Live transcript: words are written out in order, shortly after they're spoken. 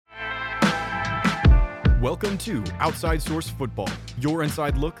Welcome to Outside Source Football, your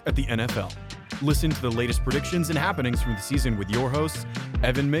inside look at the NFL. Listen to the latest predictions and happenings from the season with your hosts,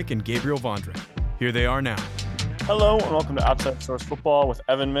 Evan Mick and Gabriel Vondrak. Here they are now. Hello and welcome to Outside Source Football with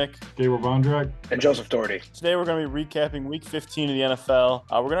Evan Mick, Gabriel Vondrak, and Joseph Doherty. Today we're going to be recapping Week 15 of the NFL.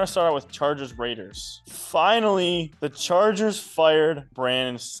 We're going to start out with Chargers-Raiders. Finally, the Chargers fired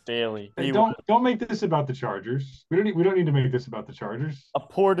Brandon Staley. Hey, don't make this about the Chargers. We don't need to make this about the Chargers. A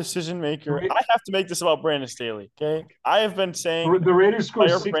poor decision maker. I have to make this about Brandon Staley. Okay, I have been saying the Raiders score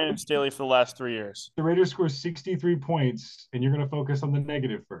Brandon Staley for the last 3 years. The Raiders score 63 points, and you're going to focus on the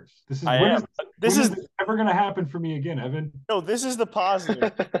negative first. This is ever going to happen for me again, Evan? No, this is the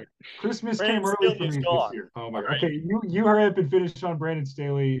positive. Christmas came early for me this year. Oh my God. Okay, you hurry up and finish on Brandon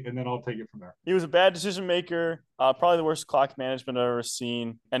Staley, and then I'll take it from there. He was a bad decision maker. Probably the worst clock management I've ever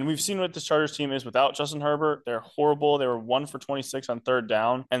seen. And we've seen what the Chargers team is without Justin Herbert. They're horrible. They were 1 for 26 on third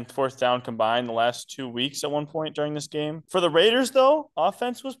down and fourth down combined the last 2 weeks at one point during this game. For the Raiders, though,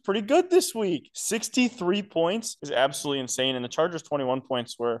 offense was pretty good this week. 63 points is absolutely insane. And the Chargers 21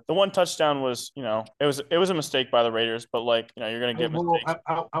 points were the one touchdown was, it was a mistake by the Raiders, but you're going to get mistakes.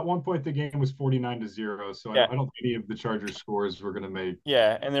 At one point, the game was 49-0. So yeah. I don't think any of the Chargers scores were going to make.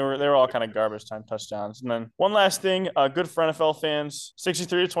 Yeah. And they were all kind of garbage time touchdowns. And then one last thing, good for NFL fans,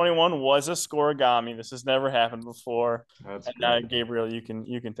 63-21 was a scoregami. This has never happened before. That's and now, Gabriel, you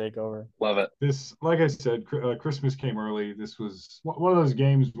can take over. Love it. This, like I said, Christmas came early. This was one of those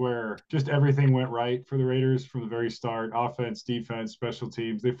games where just everything went right for the Raiders from the very start. Offense, defense, special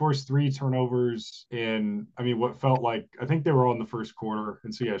teams. They forced 3 turnovers in, what felt like, I think they were all in the first quarter.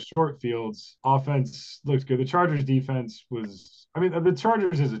 And so, yeah, short fields. Offense looked good. The Chargers defense was, the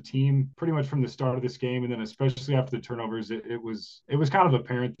Chargers as a team, pretty much from the start of this game, and then especially after the turnovers, it was kind of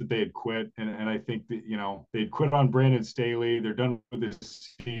apparent that they had quit. And I think that, they'd quit on Brandon Staley. They're done with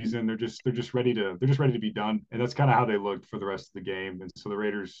this season. They're just ready to be done. And that's kind of how they looked for the rest of the game. And so the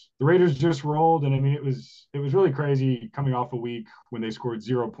Raiders just rolled. And it was really crazy coming off a week when they scored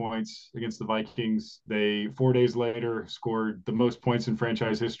 0 points against the Vikings. They 4 days later scored the most points in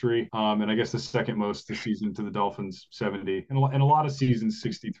franchise history. And I guess the second most this season to the Dolphins, 70. And a lot of seasons,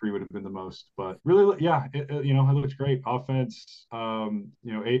 63 would have been the most. But really, yeah, it looked great. Offense,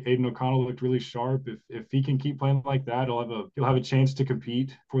 Aiden O'Connell looked really sharp. If he can keep playing like that, he'll have a chance to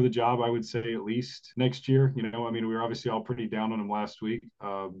compete for the job, I would say, at least next year. We were obviously all pretty down on him last week.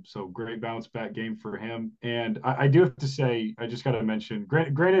 So great bounce back game for him. And I do have to say, I just got to mention,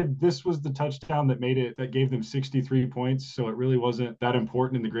 granted, this was the touchdown that gave them 63 points. So it really wasn't that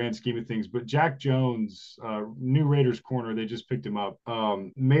important in the grand scheme of things. But Jack Jones, new Raiders corner, they just picked him up,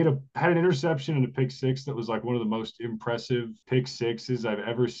 had an interception and a pick six that was like one of the most impressive pick sixes I've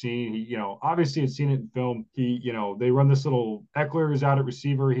ever seen. He, obviously had seen it in film. They run this little, Eckler is out at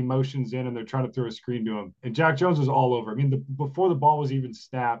receiver. He motions in and they're trying to throw a screen to him. And Jack Jones was all over. Before the ball was even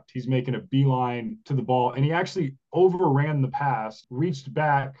snapped, he's making a beeline to the ball. And he actually overran the pass, reached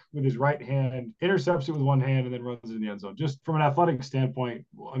back with his right hand, intercepts it with one hand, and then runs in the end zone. Just from an athletic standpoint,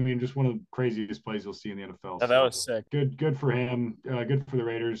 just one of the craziest plays you'll see in the NFL. Yeah, that was sick. Good for him. Good for the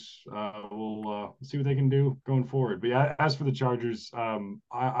Raiders. We'll see what they can do going forward. But yeah, as for the Chargers,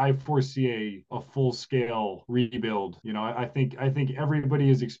 I foresee a full-scale rebuild. I think everybody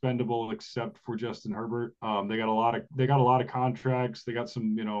is expendable except for Justin Herbert. They got a lot of contracts. They got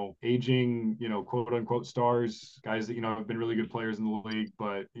some aging quote unquote stars, guys that have been really good players in the league.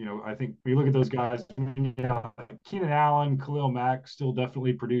 But I think when you look at those guys, Keenan Allen, Khalil Mack still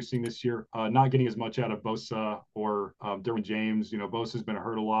definitely producing this year. Not getting as much out of Bosa or Derwin James. Bosa's been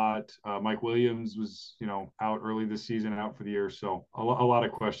hurt a lot. Mike Williams was out early this season, out for the year. So a lot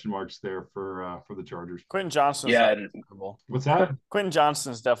of question marks there for the Chargers. Quentin Johnson. Yeah. What's that? Quentin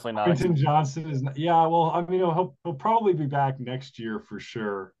Johnson is definitely not. Quentin Johnson is not. Yeah. Well, he'll probably be back next year for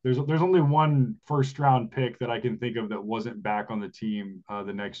sure. There's only one first round pick that I can think of that wasn't back on the team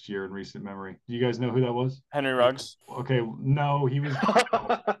the next year in recent memory. Do you guys know who that was? Henry Ruggs. Okay. No, he was.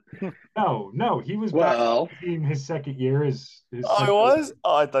 No, he was back on the team his second year. He was?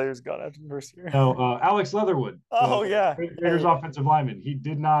 Oh, I thought he was gone after the first year. No, Alex Leatherwood. Oh, yeah. Raiders offensive lineman. He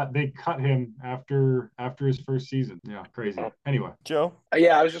did not. They cut him after his first season. Yeah, crazy. Anyway. Joe?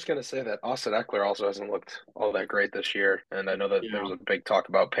 Yeah, I was just going to say that Austin Eckler also hasn't looked all that great this year. And I know that there was a big talk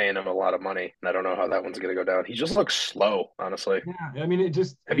about paying him a lot of money. And I don't know how that one's going to go down. He just looks slow, honestly. Yeah, it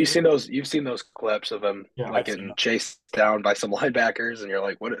just. Have you seen those? You've seen those clips of him getting chased down by some linebackers, and you're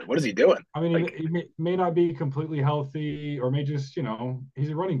like, what is he doing? I mean, Like, he may not be completely healthy, or may just, he's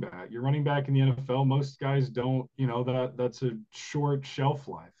a running back. You're running back in the NFL. Most guys don't, that's a short shelf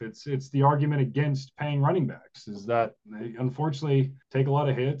life. It's the argument against paying running backs is that they unfortunately take a lot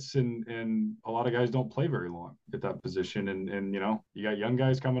of hits, and a lot of guys don't play very long at that position. And you got young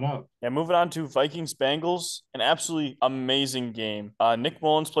guys coming up. Yeah, moving on to Vikings Bengals, an absolutely amazing game. Nick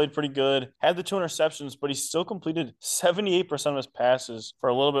Mullins played pretty good, had the 2 interceptions, but he still completed 78% of his passes for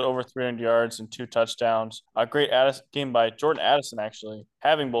a little bit over 300 yards and 2 touchdowns. A great game by Jordan Addison, actually,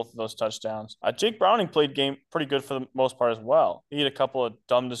 having both of those touchdowns. Jake Browning played game pretty good for the most part as well. He had a couple of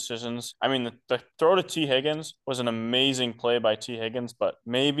dumb decisions. I mean, the throw to T. Higgins was an amazing play by T. Higgins, but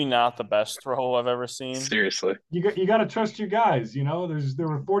maybe not the best throw I've ever seen. seriously. You got to trust your guys. There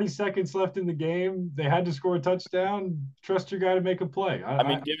were 40 seconds left in the game. They had to score a touchdown. Trust your guy to make a play. I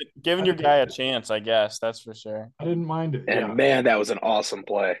mean, giving your guy a chance, I guess, that's for sure. I didn't mind it. And man, that was an awesome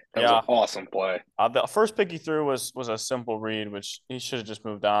play. That was an awesome play. The first pick he threw was a simple read, which he should have just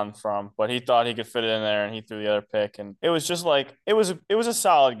moved on from. But he thought he could fit it in there, and he threw the other pick. And it was just like it was a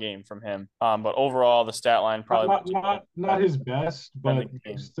solid game from him. But overall, the stat line probably not his best, but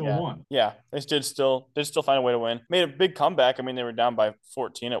still won. Yeah, they did still find a way to win. Made a big comeback. I mean, they were down by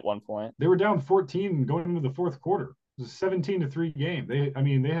 14 at one point. They were down 14 going into the fourth quarter. It was a 17-3 game. They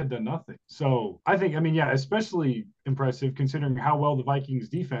had done nothing. So I think, especially impressive considering how well the Vikings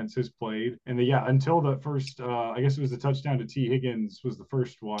defense has played. And until the first, I guess it was the touchdown to T. Higgins was the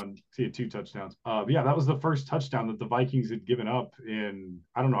first one. He had 2 touchdowns. That was the first touchdown that the Vikings had given up in,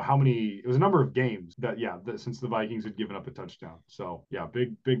 I don't know how many, it was a number of games since the Vikings had given up a touchdown. So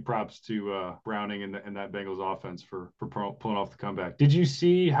big props to Browning and that Bengals offense for pulling off the comeback. Did you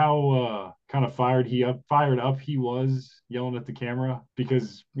see how kind of fired up he was yelling at the camera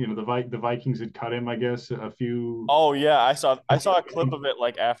because the Vikings had cut him, I guess, a few. Oh yeah, I saw a clip of it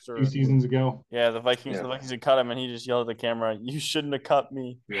like after 2 seasons ago. Yeah, the Vikings had cut him, and he just yelled at the camera, "You shouldn't have cut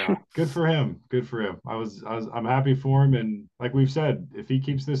me." Yeah, good for him. I'm happy for him, and like we've said, if he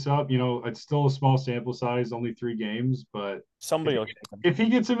keeps this up, it's still a small sample size, only 3 games, but somebody will get him. If he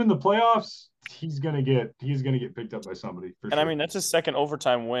gets him in the playoffs, he's gonna get picked up by somebody. For sure. I mean, that's his second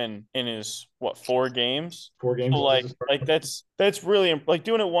overtime win in his 4 games. 4 games. So that's really like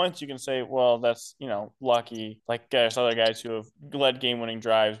doing it once. You can say, well, that's lucky. Like there's other guys who have led game-winning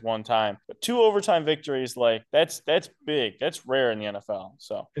drives 1 time, but 2 overtime victories, like that's big. That's rare in the NFL.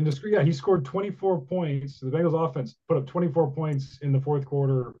 So he scored 24 points. The Bengals offense put up 24 points in the fourth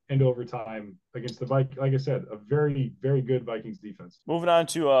quarter into overtime against the Vikings. Like I said, a very, very good Vikings defense. Moving on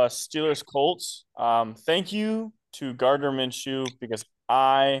to Steelers Colts. Thank you to Gardner Minshew because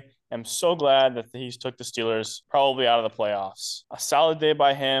I am so glad that he's took the Steelers probably out of the playoffs. A solid day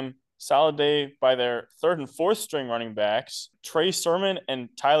by him. Solid day by their 3rd and 4th string running backs, Trey Sermon and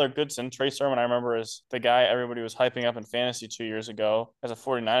Tyler Goodson. Trey Sermon, I remember, is the guy everybody was hyping up in fantasy 2 years ago as a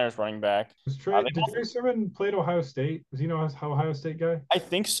 49ers running back. Did Trey Sermon play at Ohio State? Was he an Ohio State guy? I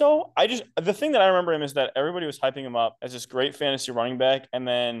think so. The thing that I remember him is that everybody was hyping him up as this great fantasy running back, and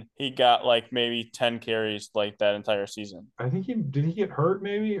then he got like maybe 10 carries like that entire season. I think did he get hurt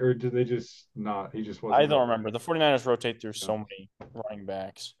maybe, or did they just not? He just wasn't. I don't remember. The 49ers rotate through so many running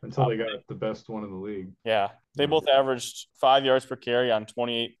backs. Until they got the best one in the league. Yeah. They both averaged 5 yards per carry on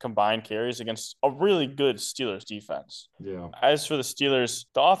 28 combined carries against a really good Steelers defense. Yeah. As for the Steelers,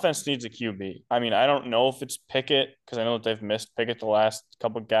 the offense needs a QB. I mean, I don't know if it's Pickett because I know that they've missed Pickett the last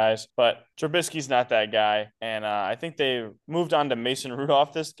couple of guys, but Trubisky's not that guy. And I think they moved on to Mason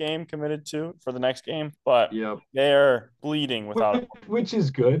Rudolph this game, committed to for the next game, but they're bleeding without him. Which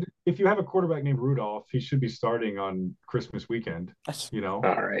is good. If you have a quarterback named Rudolph, he should be starting on Christmas weekend. All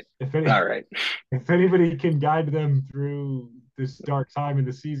right. If anybody can guide them through this dark time in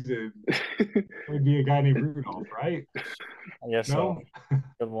the season, it would be a guy named Rudolph, right? I guess so.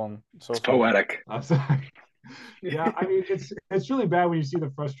 Good one. So it's poetic. I'm sorry. Yeah, I mean, it's really bad when you see the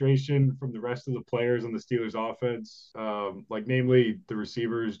frustration from the rest of the players on the Steelers offense, like namely the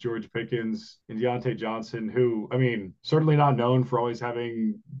receivers, George Pickens and Deontay Johnson, who, I mean, certainly not known for always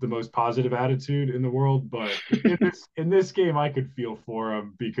having the most positive attitude in the world, but in this game, I could feel for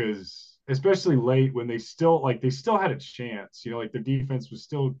them because especially late when they still had a chance, like their defense was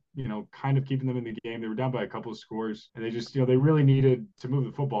still, kind of keeping them in the game. They were down by a couple of scores and they just, they really needed to move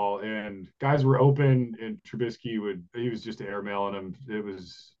the football and guys were open and Trubisky he was just airmailing them. It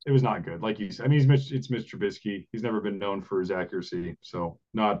was not good. Like it's Mitch Trubisky. He's never been known for his accuracy. So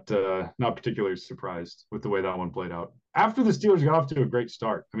not particularly surprised with the way that one played out. After the Steelers got off to a great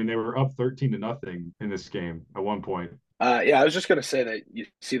start, I mean, they were up 13-0 in this game at one point. Yeah, I was just gonna say that you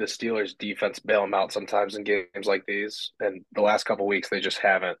see the Steelers defense bail them out sometimes in games like these, and the last couple weeks they just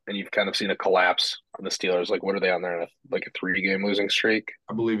haven't, and you've kind of seen a collapse on the Steelers. Like, what are they on there? Like a 3 game losing streak,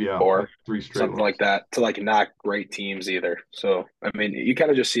 I believe, yeah, like or 3 straight something like losses. that, to like not great teams either. So I mean, you kind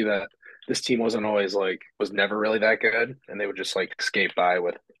of just see that this team wasn't always like was never really that good, and they would just like skate by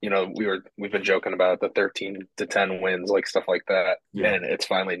with we've been joking about the 13 to 10 wins, like stuff like that, Yeah. and it's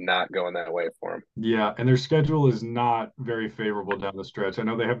finally not going that way for them. Yeah, and their schedule is not very favorable down the stretch. I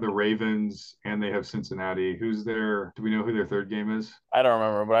know they have the Ravens and they have Cincinnati. Do we know who their third game is? I don't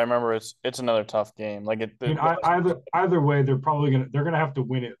remember, but I remember it's another tough game. Like I mean, either way, they're gonna have to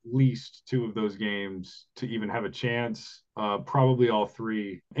win at least 2 of those games to even have a chance. Probably all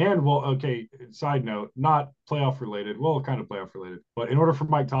three. And well, okay. Side note, not playoff related. Well, kind of playoff related. But in order for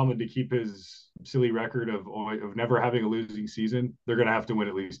Mike Tomlin to keep his silly record of never having a losing season, they're gonna have to win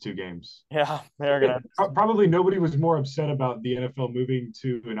at least 2 games. yeah, they're gonna. Probably nobody was more upset about the NFL moving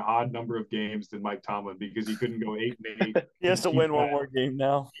to an odd number of games than Mike Tomlin because he couldn't go 8-8. He has to win one more game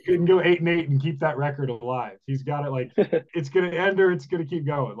now. He couldn't go 8-8 and keep that record alive. He's got it like it's gonna end or it's gonna keep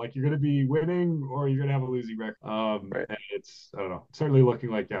going. Like you're gonna be winning or you're gonna have a losing record. Right. And it's I don't know. Certainly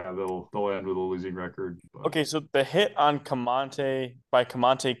looking like they'll end with a losing record. But. Okay, so the hit on Demonte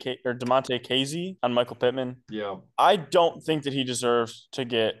Casey on Michael Pittman. Yeah. I don't think that he deserves to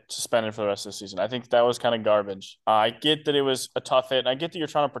get suspended for the rest of the season. I think that was kind of garbage. I get that it was a tough hit, and I get that you're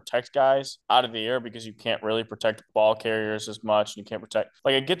trying to protect guys out of the air because you can't really protect ball carriers as much, and you can't protect.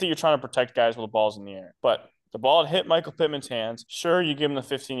 Like I get that you're trying to protect guys with the balls in the air, but the ball had hit Michael Pittman's hands. Sure, you give him the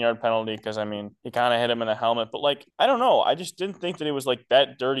 15-yard penalty because, I mean, he kind of hit him in the helmet. But, like, I don't know. I just didn't think that it was, like,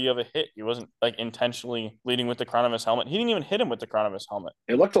 that dirty of a hit. He wasn't, like, intentionally leading with the crown of his helmet. He didn't even hit him with the crown of his helmet.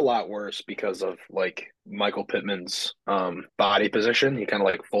 It looked a lot worse because of like Michael Pittman's body position. He kind of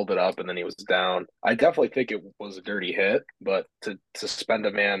like folded up and then he was down. I definitely think it was a dirty hit, but to suspend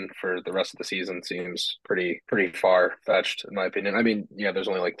a man for the rest of the season seems pretty far fetched in my opinion. I mean, yeah, there's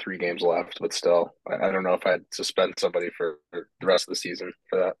only like 3 games left, but still, I don't know if I'd suspend somebody for the rest of the season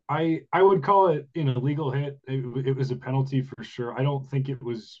for that. I would call it an illegal hit. It was a penalty for sure. I don't think it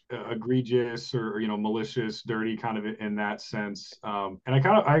was egregious or malicious, dirty kind of in that sense. And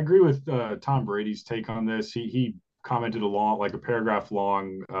I agree with Tom Brady's take on this. He commented a paragraph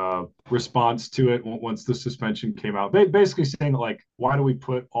long response to it once the suspension came out. Basically saying that, like, why do we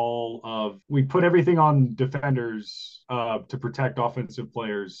put everything on defenders to protect offensive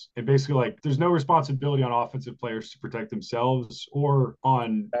players? And basically, like, there's no responsibility on offensive players to protect themselves, or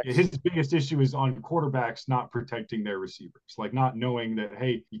on his biggest issue is on quarterbacks not protecting their receivers, like not knowing that,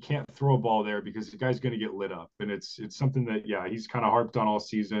 hey, you can't throw a ball there because the guy's going to get lit up. And it's something that, yeah, he's kind of harped on all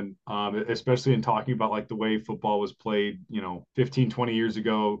season, especially in talking about like the way football was played 15 20 years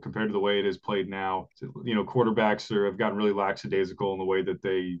ago compared to the way it is played now. Quarterbacks have gotten really lackadaisical in the way that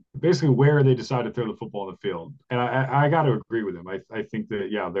they basically where they decide to throw the football on the field. And I got to agree with him. I think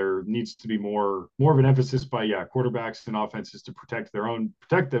that, yeah, there needs to be more of an emphasis by quarterbacks and offenses to protect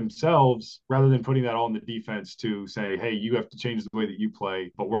themselves rather than putting that all in the defense to say, hey, you have to change the way that you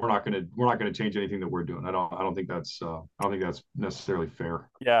play, but we're not going to change anything that we're doing. I don't think that's necessarily fair.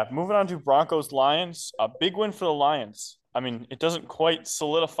 Yeah, moving on to Broncos Lions, a big win for the Lions. I mean, it doesn't quite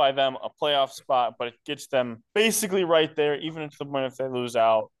solidify them a playoff spot, but it gets them basically right there, even to the point if they lose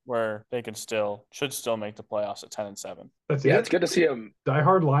out, where they should still make the playoffs at 10-7. That's It's good to see them.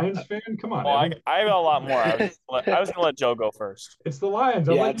 Diehard Lions fan, come on. Well, I have a lot more. I was going to let Joe go first. It's the Lions.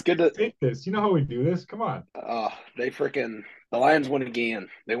 It's good to take this. You know how we do this. Come on. The Lions won again.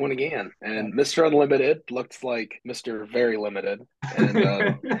 They won again, and Mr. Unlimited looks like Mr. Very Limited,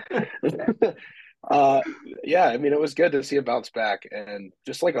 and yeah, I mean, it was good to see a bounce back and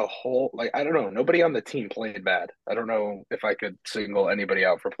just like a whole, like, I don't know, nobody on the team played bad. I don't know if I could single anybody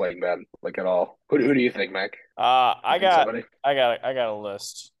out for playing bad, like, at all. Who do you think, Mac? I got a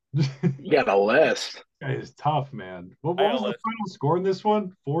list. You got a list. That is tough, man. What was the final score in this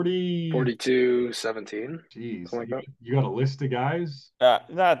one? 42-17. Jeez, like you got a list of guys?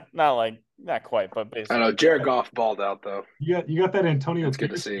 Not quite, but basically. I know Jared Goff balled out though. You got that Antonio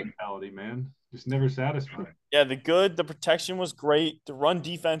Pierce mentality, man. Just never satisfied. Yeah, the protection was great. The run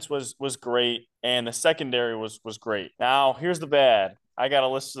defense was great, and the secondary was great. Now, here's the bad. I got a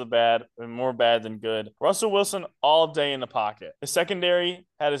list of the bad, and more bad than good. Russell Wilson all day in the pocket. The secondary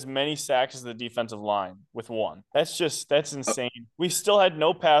had as many sacks as the defensive line with 1. That's insane. We still had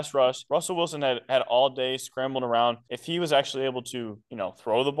no pass rush. Russell Wilson had all day scrambling around. If he was actually able to,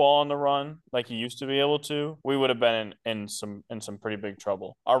 throw the ball on the run like he used to be able to, we would have been in some pretty big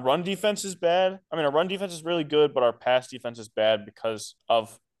trouble. Our run defense is bad. I mean, our run defense is really good, but our pass defense is bad because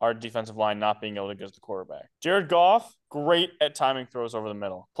of our defensive line not being able to get to the quarterback. Jared Goff, great at timing throws over the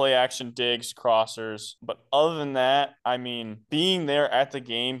middle, play action digs, crossers. But other than that, I mean, being there at the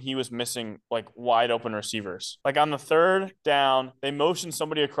game, he was missing like wide open receivers. Like on the third down, they motion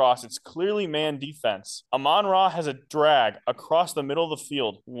somebody across. It's clearly man defense. Amon-Ra has a drag across the middle of the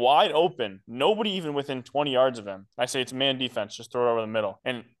field, wide open. Nobody even within 20 yards of him. I say it's man defense. Just throw it over the middle.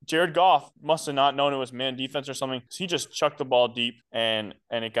 And Jared Goff must have not known it was man defense or something. He just chucked the ball deep and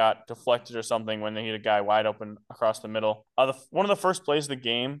it got deflected or something when they hit a guy wide open across the middle. One of the first plays of the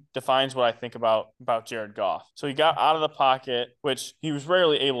game defines what I think about Jared Goff. So he got out of the pocket, which he was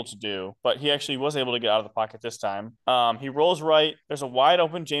rarely able to do, but he actually was able to get out of the pocket this time. He rolls right. There's a wide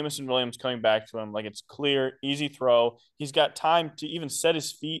open Jameson Williams coming back to him. Like it's clear, easy throw. He's got time to even set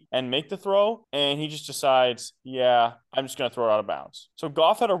his feet and make the throw. And he just decides, yeah, I'm just going to throw it out of bounds. So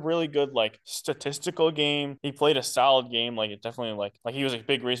Goff had a really good, like, statistical game. He played a solid game. Like, it definitely, like he was a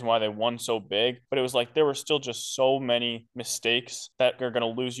big reason why they won so big. But it was like there were still just so many mistakes that are going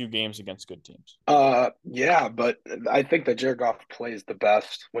to lose you games against good teams. Yeah, but I think that Jared Goff plays the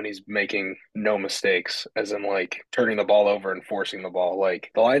best when he's making no mistakes, as in, like, turning the ball over and forcing the ball. Like,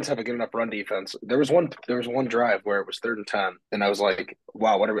 the Lions have a good enough run defense. There was one drive where it was 3rd and 10, and I was like,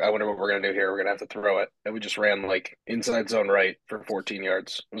 wow, I wonder what we're going to do here. We're going to have to throw it. And we just ran, like, inside zone right for 14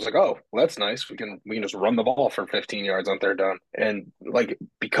 yards. I was like, oh, well, that's nice. We can just run the ball for 15 yards on 3rd down. And, like,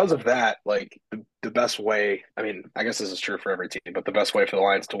 because of that, like, the best way, I mean, I guess this is true for every team, but the best way for the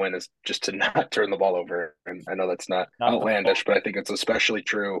Lions to win is just to not turn the ball over. And I know that's not outlandish, but I think it's especially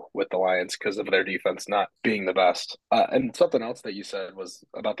true with the Lions because of their defense not being the best. And something else that you said was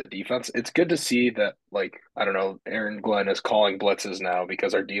about the defense. It's good to see that, like, I don't know, Aaron Glenn is calling blitzes now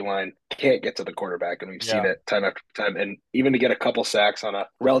because our D-line can't get to the quarterback, and we've seen it time after time. And even to get a couple sacks on a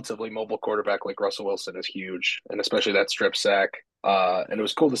relatively mobile quarterback like Russell Wilson is huge, and especially that strip sack. And it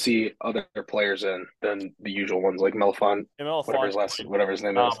was cool to see other players in than the usual ones like Melfon, whatever his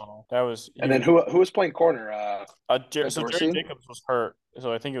name is. That was. And then who was playing corner? So Jerry Jacobs was hurt,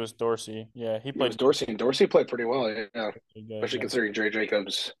 so I think it was Dorsey. Yeah, he played. It was Dorsey, and Dorsey played pretty well. Yeah, especially considering Jerry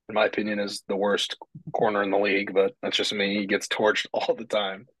Jacobs, in my opinion, is the worst corner in the league. But that's just me. He gets torched all the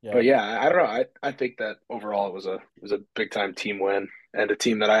time. Yeah. But yeah, I don't know. I think that overall it was a big time team win. And a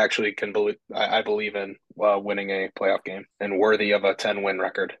team that I actually I believe in winning a playoff game and worthy of a 10-win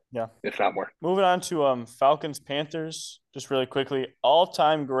record. Yeah, if not more. Moving on to Falcons Panthers, just really quickly.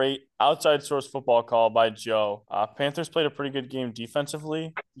 All-time great outside source football call by Joe. Panthers played a pretty good game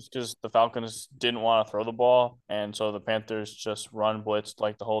defensively just because the Falcons didn't want to throw the ball, and so the Panthers just run blitzed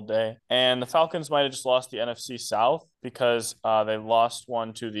like the whole day. And the Falcons might have just lost the NFC South because they lost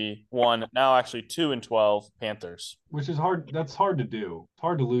one to the now actually 2-12 Panthers. Which is hard. That's hard to do. It's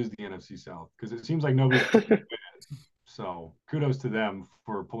hard to lose the NFC South because it seems like nobody's going to win it. So kudos to them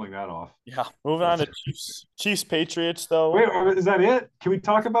for pulling that off. Yeah. Moving on to Chiefs Patriots though. Wait, is that it? Can we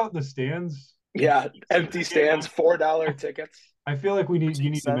talk about the stands? Yeah, empty stands, $4 tickets. I feel like you need to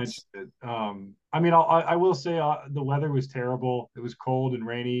mention it. I mean, I will say the weather was terrible. It was cold and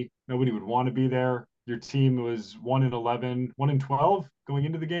rainy. Nobody would want to be there. Your team was 1-11, 1-12 going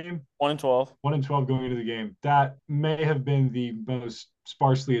into the game. 1-12. 1-12 going into the game. That may have been the most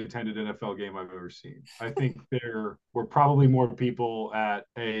sparsely attended NFL game I've ever seen. I think there were probably more people at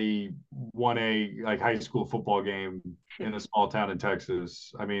a 1A like high school football game in a small town in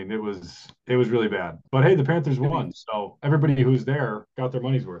Texas. I mean, it was really bad. But hey, the Panthers won, so everybody who's there got their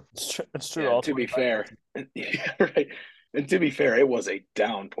money's worth. It's true. Yeah, to be fair, yeah, right. And to be fair, it was a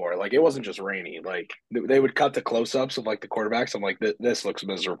downpour. Like, it wasn't just rainy. Like, they would cut the close-ups of, like, the quarterbacks. I'm like, this looks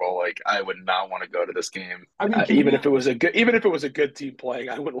miserable. Like, I would not want to go to this game. I mean, even if it was a good team playing,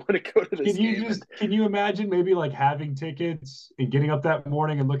 I wouldn't want to go to this game. Can you imagine maybe, like, having tickets and getting up that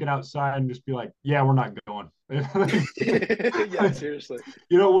morning and looking outside and just be like, yeah, we're not going. Yeah, seriously.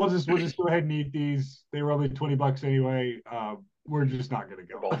 You know, we'll just go ahead and eat these. They were only $20 anyway. We're just not going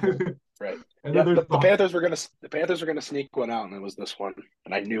to go. Right. And yeah, the Panthers were gonna sneak one out, and it was this one.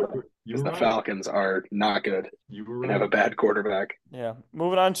 And I knew because the Falcons are not good and have a bad quarterback. Yeah.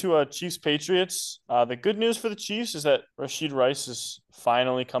 Moving on to Chiefs Patriots. The good news for the Chiefs is that Rashid Rice is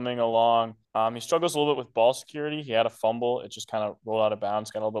finally coming along. He struggles a little bit with ball security. He had a fumble. It just kind of rolled out of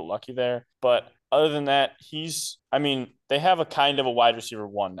bounds. Got a little bit lucky there. But other than that, they have a kind of a wide receiver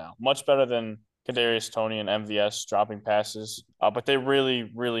one now. Much better than Kadarius Toney and MVS dropping passes, but they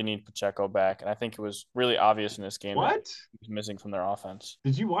really, really need Pacheco back, and I think it was really obvious in this game what he's missing from their offense.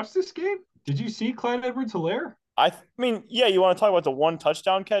 Did you watch this game? Did you see Clyde Edwards-Helaire? I mean, yeah, you want to talk about the one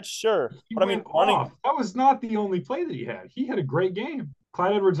touchdown catch? Sure. But I mean, that was not the only play that he had. He had a great game.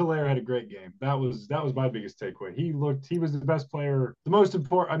 Clyde Edwards-Helaire had a great game. That was my biggest takeaway. He was the best player, the most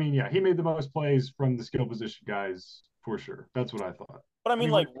important. I mean, yeah, he made the most plays from the skill position guys for sure. That's what I thought. But I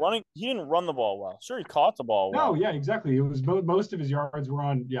mean, like running, he didn't run the ball well. Sure, he caught the ball well. No, yeah, exactly. It was most of his yards were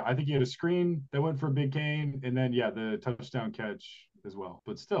on. Yeah, I think he had a screen that went for a big gain, and then the touchdown catch as well.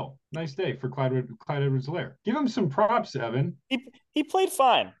 But still, nice day for Clyde Edwards-Helaire. Give him some props, Evan. He played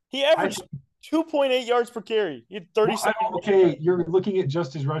fine. He averaged 2.8 yards per carry. He had 37. Okay, you're looking at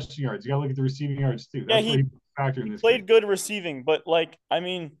just his rushing yards. You got to look at the receiving yards too. That's he played good receiving, but I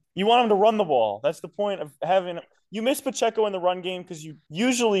mean, you want him to run the ball. That's the point of having. You miss Pacheco in the run game because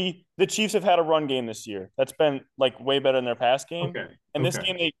usually the Chiefs have had a run game this year that's been way better than their pass game. Okay. And this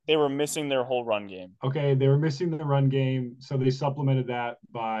game they were missing their whole run game. Okay, they were missing the run game, so they supplemented that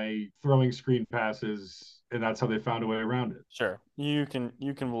by throwing screen passes, and that's how they found a way around it. Sure, you can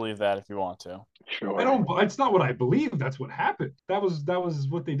believe that if you want to. Sure. I don't. It's not what I believe. That's what happened. That was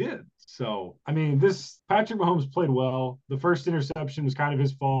what they did. So I mean, Patrick Mahomes played well. The first interception was kind of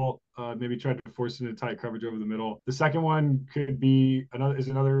his fault. Maybe tried to force into tight coverage over the middle. The second one could be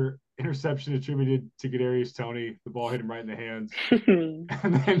another interception attributed to Kadarius Toney. The ball hit him right in the hands,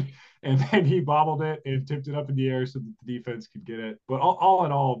 and then he bobbled it and tipped it up in the air so that the defense could get it. But all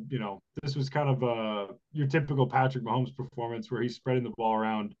in all, this was kind of your typical Patrick Mahomes performance where he's spreading the ball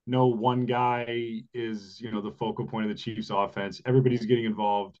around. No one guy is the focal point of the Chiefs offense. Everybody's getting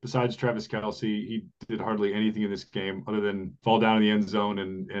involved. Besides Travis Kelce, he did hardly anything in this game other than fall down in the end zone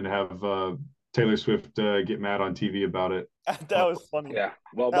and have Taylor Swift get mad on TV about it. That was funny. Yeah.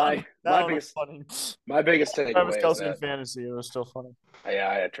 Well, my biggest takeaway Travis Kelce in fantasy. It was still funny. Yeah,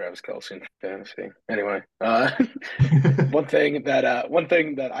 I had Travis Kelce in fantasy. Anyway, one thing that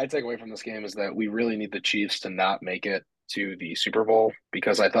I take away from this game is that we really need the Chiefs to not make it to the Super Bowl,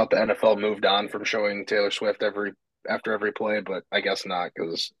 because I thought the NFL moved on from showing Taylor Swift after every play, but I guess not,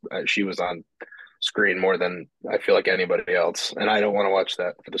 because she was on screen more than I feel like anybody else, and I don't want to watch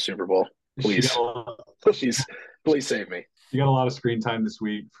that for the Super Bowl. Please save me. You got a lot of screen time this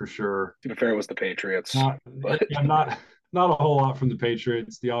week for sure. To be fair, it was the Patriots. Not a whole lot from the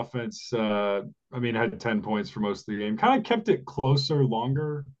Patriots. The offense, had 10 points for most of the game. Kind of kept it closer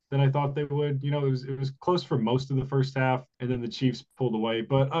longer than I thought they would. It was close for most of the first half, and then the Chiefs pulled away.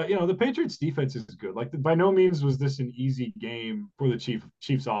 But the Patriots defense is good. By no means was this an easy game for the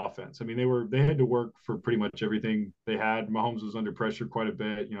Chiefs offense. I mean, they had to work for pretty much everything they had. Mahomes was under pressure quite a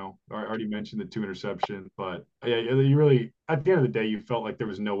bit. I already mentioned the 2 interceptions, but you really, at the end of the day, you felt like there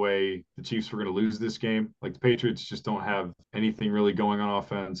was no way the Chiefs were going to lose this game. The Patriots just don't have anything really going on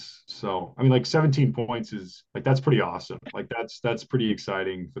offense. So, 17 points is that's pretty awesome. That's pretty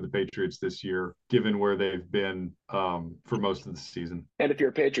exciting for the Patriots this year, given where they've been for most of the season. And if you're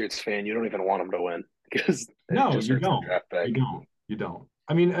a Patriots fan, you don't even want them to win, because no, you don't. You don't.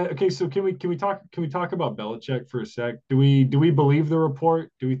 Okay, so can we talk about Belichick for a sec? Do we believe the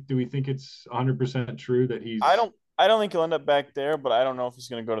report? Do we think it's 100% true that he's? I don't think he'll end up back there, but I don't know if he's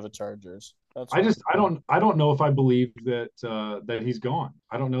going to go to the Chargers. I don't know if I believe that he's gone.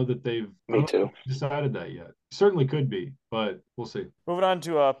 I don't know that they've decided that yet. Certainly could be, but we'll see. Moving on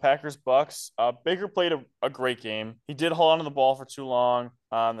to Packers Bucks. Baker played a great game. He did hold onto the ball for too long.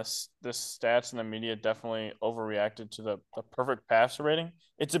 The stats and the media definitely overreacted to the perfect passer rating.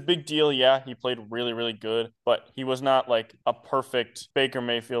 It's a big deal. Yeah, he played really, really good, but he was not a perfect Baker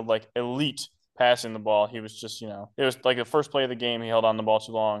Mayfield, elite passing the ball. He was just, it was the first play of the game, he held on the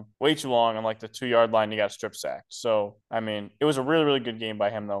ball way too long on the 2-yard line. He got strip sacked. So, it was a really, really good game by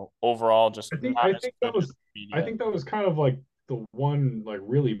him though. Overall, just I think that was kind of the one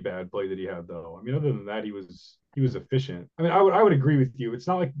really bad play that he had though. Other than that, he was efficient. I would agree with you. It's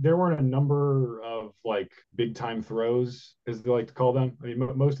not like there weren't a number of big time throws, as they like to call them.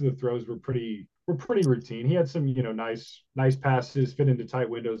 Most of the throws were pretty routine. He had some, nice passes, fit into tight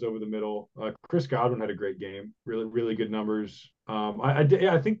windows over the middle. Chris Godwin had a great game, really, really good numbers. I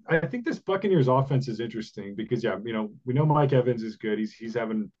think this Buccaneers offense is interesting because we know Mike Evans is good. He's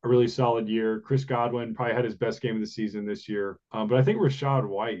having a really solid year. Chris Godwin probably had his best game of the season this year. But I think Rachaad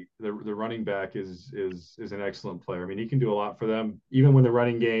White, the running back, is an excellent player. He can do a lot for them. Even when the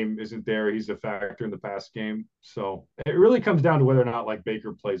running game isn't there, he's a factor in the pass game. So it really comes down to whether or not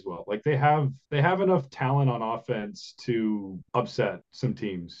Baker plays well. They have enough talent on offense to upset some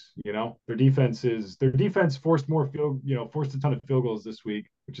teams. Their defense forced a ton of field goals this week,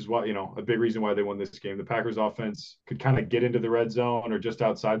 which is why, a big reason why they won this game. The Packers offense could kind of get into the red zone or just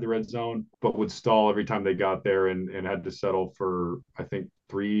outside the red zone, but would stall every time they got there and had to settle for, I think,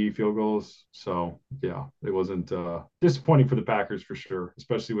 3 field goals. So yeah, it wasn't disappointing for the Packers for sure,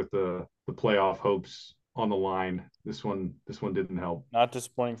 especially with the playoff hopes on the line. This one didn't help. Not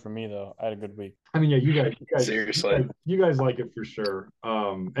disappointing for me though. I had a good week. I mean, yeah, Seriously. you guys like it for sure.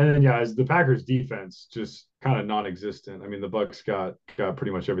 And then yeah, as the Packers defense just kind of non-existent. I mean, the Bucks got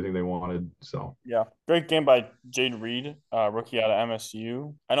pretty much everything they wanted. So Yeah, great game by Jade Reed, rookie out of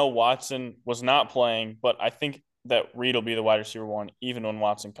MSU. I know Watson was not playing, but I think that Reed will be the wide receiver one even when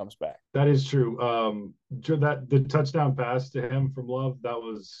Watson comes back. that is true. That the touchdown pass to him from Love, that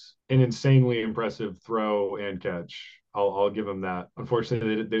was an insanely impressive throw and catch. I'll give him that.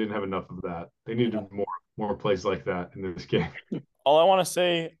 Unfortunately, they didn't have enough of that. They needed more plays like that in this game. All I want to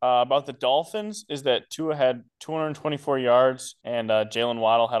say about the Dolphins is that Tua had 224 yards and Jalen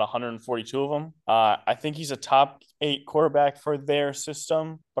Waddle had 142 of them. I think he's a top 8 quarterback for their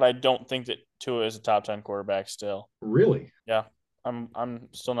system, but I don't think that Tua is a top 10 quarterback still. Really? Yeah, I'm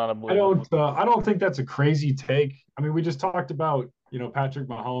still not a believer. I don't think that's a crazy take. I mean, we just talked about Patrick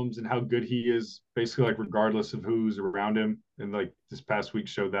Mahomes and how good he is, basically like regardless of who's around him. And like this past week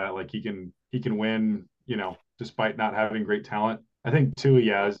showed that like he can win, despite not having great talent. I think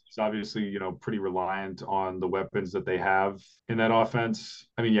Tua, is obviously, pretty reliant on the weapons that they have in that offense.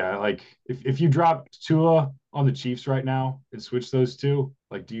 I mean, yeah, like if you drop Tua on the Chiefs right now and switch those two,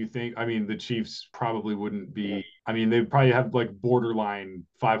 like, do you think, I mean, the Chiefs probably wouldn't be, I mean, they'd probably have like borderline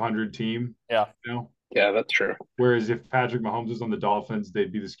 500 team. Yeah. Yeah, that's true. Whereas if Patrick Mahomes was on the Dolphins,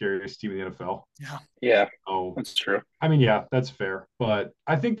 they'd be the scariest team in the NFL. Yeah, Oh, that's true. I mean, yeah, that's fair. But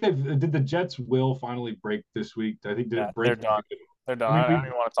I think did the Jets will finally break this week? I think Yeah, break. they're done. They're done. I don't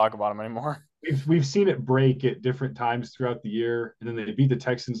even want to talk about them anymore. We've seen it break at different times throughout the year, and then they beat the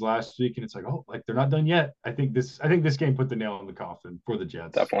Texans last week, and it's like, oh, like they're not done yet. I think this game put the nail in the coffin for the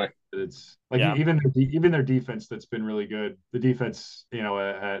Jets. Definitely. It's like even their defense that's been really good. The defense,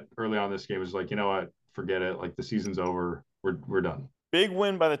 at early on this game was like, you know what, forget it. Like the season's over. We're done. Big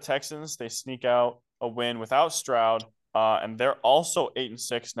win by the Texans. They sneak out a win without Stroud. And they're also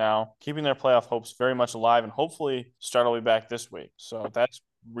 8-6 now, keeping their playoff hopes very much alive. And hopefully Stroud will be back this week. So that's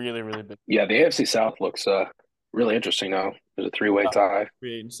really, really big. Yeah, the AFC South looks really interesting now. There's a 3-way tie.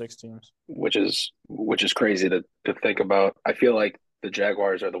 3 8-6 teams. Which is crazy to think about. I feel like the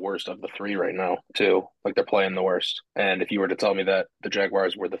Jaguars are the worst of the 3 right now, too. Like they're playing the worst. And if you were to tell me that the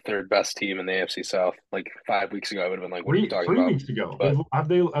Jaguars were the 3rd best team in the AFC South, like 5 weeks ago, I would have been like, what are you talking about? 3 weeks ago. But have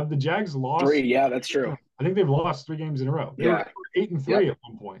the Jags lost? 3, yeah, that's true. I think they've lost 3 games in a row. They were 8-3 at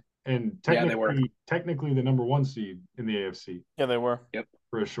one point. And technically the number 1 seed in the AFC. Yeah, they were. Yep.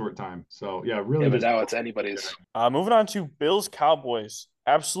 For a short time. So, yeah, really. Yeah, but now it's anybody's. Moving on to Bills Cowboys.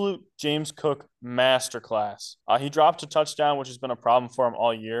 Absolute James Cook masterclass. He dropped a touchdown, which has been a problem for him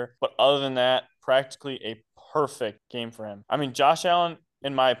all year. But other than that, practically a perfect game for him. I mean, Josh Allen,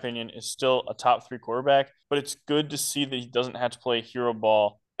 in my opinion, is still a top 3 quarterback, but it's good to see that he doesn't have to play hero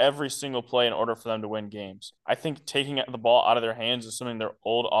ball every single play in order for them to win games. I think taking the ball out of their hands is something their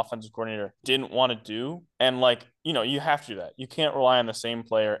old offensive coordinator didn't want to do. And you have to do that. You can't rely on the same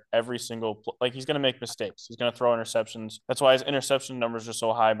player every single he's going to make mistakes. He's going to throw interceptions. That's why his interception numbers are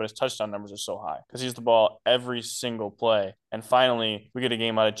so high, but his touchdown numbers are so high because he's the ball every single play. And finally, we get a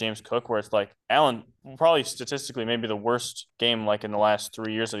game out of James Cook where it's like Allen probably statistically maybe the worst game like in the last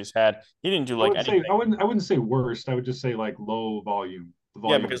 3 years that he's had. He didn't do anything. I wouldn't say worst. I would just say like low volume.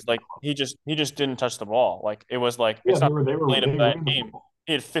 Yeah, because he just didn't touch the ball. Like it was like yeah, it's they not were that game.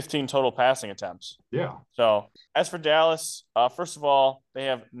 He had 15 total passing attempts. Yeah. So as for Dallas, first of all, they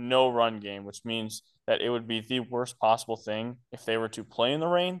have no run game, which means that it would be the worst possible thing if they were to play in the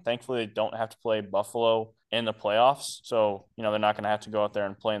rain. Thankfully, they don't have to play Buffalo in the playoffs. So, they're not going to have to go out there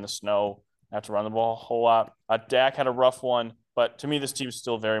and play in the snow, have to run the ball a whole lot. Dak had a rough one, but to me, this team is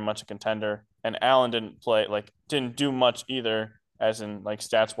still very much a contender. And Allen didn't do much either, as in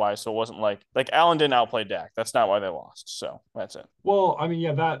stats wise. So it wasn't like Allen didn't outplay Dak. That's not why they lost. So that's it. Well, I mean,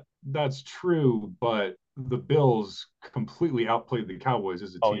 yeah, that's true, but the Bills completely outplayed the Cowboys as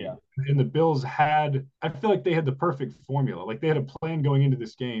a team. Oh, yeah. And the Bills I feel like they had the perfect formula. Like they had a plan going into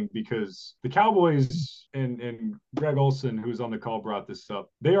this game because the Cowboys and Greg Olson, who's on the call, brought this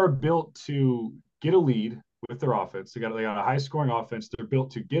up. They are built to get a lead with their offense. They got a high scoring offense. They're built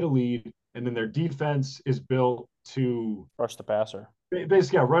to get a lead, and then their defense is built to rush the passer.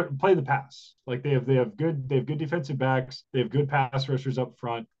 Basically, play the pass. Like they have good defensive backs. They have good pass rushers up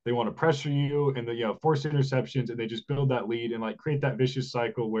front. They want to pressure you and force interceptions, and they just build that lead and create that vicious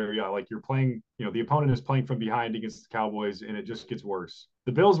cycle where you're playing. The opponent is playing from behind against the Cowboys, and it just gets worse.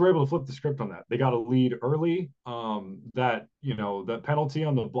 The Bills were able to flip the script on that. They got a lead early. That penalty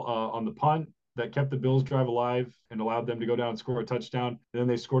on the punt that kept the Bills drive alive and allowed them to go down and score a touchdown. And then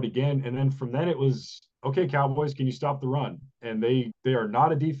they scored again. And then from then it was, okay, Cowboys, can you stop the run? And they are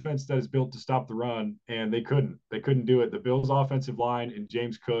not a defense that is built to stop the run, and they couldn't do it. The Bills offensive line and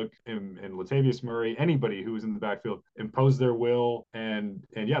James Cook and Latavius Murray, anybody who was in the backfield, imposed their will. And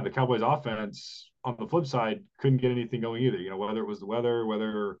yeah, the Cowboys offense on the flip side couldn't get anything going either. Whether it was the weather,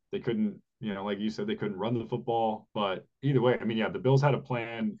 whether they couldn't, like you said, they couldn't run the football. But either way, I mean, yeah, the Bills had a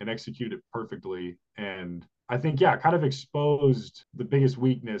plan and executed perfectly. And I think, yeah, kind of exposed the biggest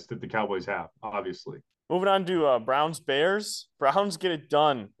weakness that the Cowboys have, obviously. Moving on to Browns-Bears. Browns get it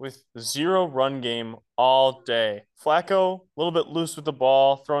done with 0 run game all day. Flacco, a little bit loose with the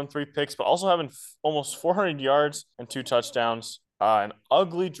ball, throwing 3 picks, but also having almost 400 yards and 2 touchdowns. An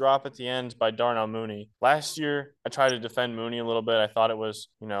ugly drop at the end by Darnell Mooney. Last year, I tried to defend Mooney a little bit. I thought it was,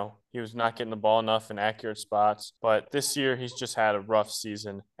 he was not getting the ball enough in accurate spots. But this year, he's just had a rough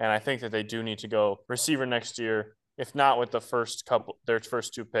season. And I think that they do need to go receiver next year. If not with their first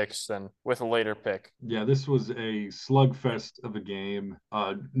 2 picks, then with a later pick. Yeah, this was a slugfest of a game.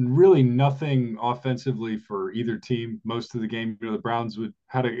 Really nothing offensively for either team. Most of the game, the Browns would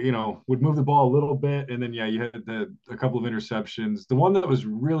move the ball a little bit, and then you had a couple of interceptions. The one that was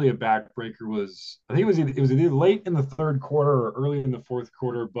really a backbreaker was, I think it was either late in the third quarter or early in the fourth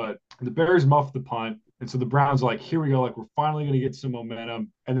quarter, but the Bears muffed the punt. And so the Browns are like, here we go, like we're finally going to get some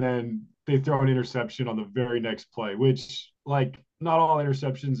momentum. And then they throw an interception on the very next play, which, like, not all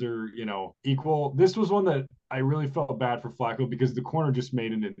interceptions are, equal. This was one that I really felt bad for Flacco because the corner just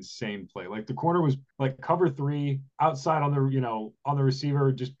made an insane play. Like, the corner was like cover 3 outside on the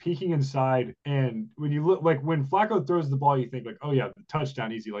receiver, just peeking inside. And when you look, like, when Flacco throws the ball, you think like, oh yeah, the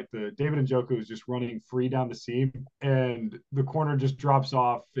touchdown easy. Like, the David Njoku is just running free down the seam, and the corner just drops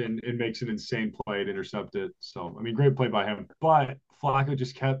off and makes an insane play to intercept it. So, I mean, great play by him. But Flacco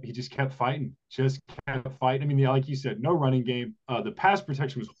just kept fighting. I mean, like you said, no running game. The pass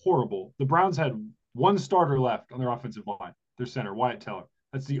protection was horrible. The Browns had one starter left on their offensive line, their center, Wyatt Teller.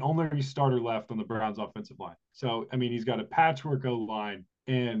 That's the only starter left on the Browns offensive line. So, I mean, he's got a patchwork O-line.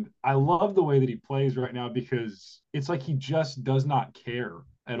 And I love the way that he plays right now because it's like he just does not care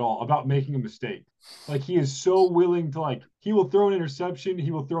at all about making a mistake. Like, he is so willing to, like, he will throw an interception,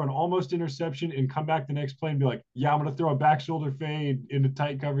 he will throw an almost interception and come back the next play and be like, yeah, I'm going to throw a back shoulder fade into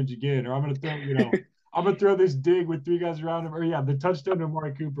tight coverage again. Or I'm going to throw, I'm going to throw this dig with 3 guys around him. Or, yeah, the touchdown to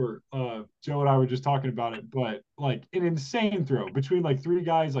Amari Cooper. Joe and I were just talking about it. But, like, an insane throw between, like, 3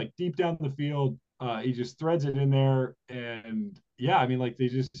 guys, like, deep down the field. He just threads it in there. And, yeah, I mean, like, he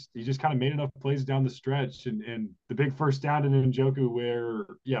just kind of made enough plays down the stretch. And the big first down to Njoku where,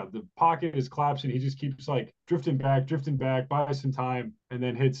 yeah, the pocket is collapsing. He just keeps, like, drifting back, buys some time, and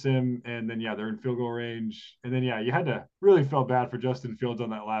then hits him. And then, yeah, they're in field goal range. And then, yeah, you had to really felt bad for Justin Fields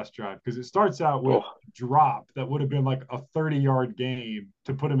on that last drive because it starts out with a drop that would have been like a 30-yard game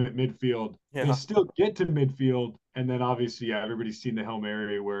to put him at midfield. Yeah. They still get to midfield. And then, obviously, yeah, everybody's seen the Hail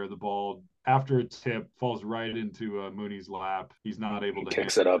Mary where the ball, after a tip, falls right into Mooney's lap. He's not able to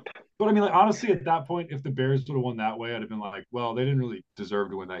kicks it up. But I mean, like, honestly, at that point, if the Bears would have won that way, I'd have been like, well, they didn't really deserve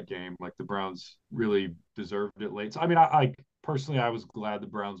to win that game. Like, the Browns really deserved it late. So, I mean, I personally, I was glad the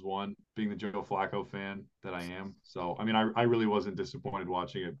Browns won, being the Joe Flacco fan that I am. So, I mean, I really wasn't disappointed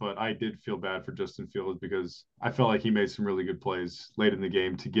watching it, but I did feel bad for Justin Fields because I felt like he made some really good plays late in the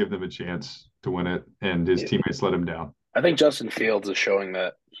game to give them a chance to win it, and his teammates let him down. I think Justin Fields is showing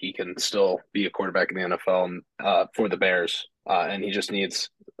that he can still be a quarterback in the NFL for the Bears. And he just needs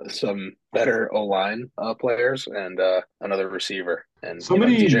some better O-line players and another receiver. And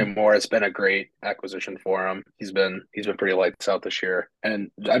DJ Moore has been a great acquisition for him. He's been pretty lights out this year.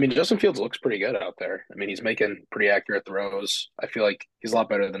 And I mean, Justin Fields looks pretty good out there. I mean, he's making pretty accurate throws. I feel like he's a lot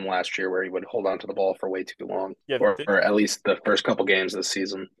better than last year where he would hold on to the ball for way too long. Yeah, or at least the first couple games this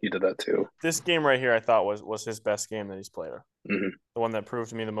season, he did that too. This game right here, I thought was his best game that he's played. Mm-hmm. The one that proved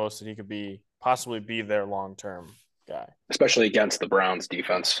to me the most that he could possibly be their long-term guy. Especially against the Browns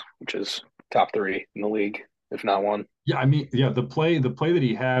defense, which is top 3 in the league, if not 1. Yeah, I mean, yeah, the play that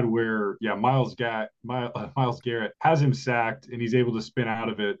he had where, yeah, Myles Garrett has him sacked and he's able to spin out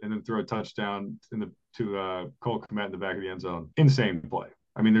of it and then throw a touchdown to Cole Kmet in the back of the end zone. Insane play.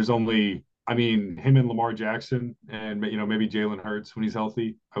 I mean, him and Lamar Jackson and, maybe Jalen Hurts when he's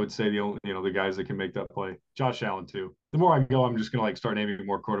healthy, I would say the guys that can make that play. Josh Allen too. The more I go, I'm just going to start naming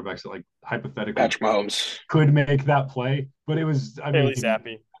more quarterbacks that like hypothetically Patrick Mahomes could make that play. But it was, Bailey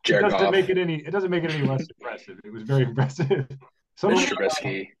Zappi. It doesn't make it any less impressive. It was very impressive. Mr.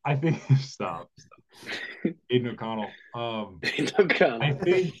 Trubisky. I think stop. Aiden O'Connell. O'Connell.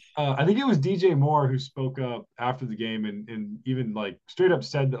 I think it was DJ Moore who spoke up after the game and even like straight up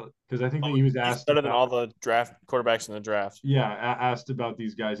said that, because I think that he was He's asked better than about, all the draft quarterbacks in the draft. yeah, asked about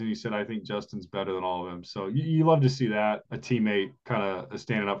these guys, and he said, I think Justin's better than all of them. So you love to see that, a teammate kind of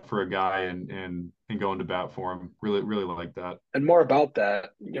standing up for a guy and going to bat for him. Really, really like that. And more about that,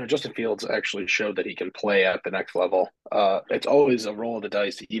 Justin Fields actually showed that he can play at the next level. It's always a roll of the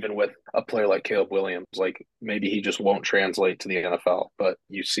dice, even with a player like Caleb Williams. Like maybe he just won't translate to the NFL, but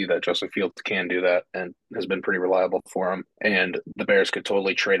you see that Justin Fields can do that and has been pretty reliable for him. And the Bears could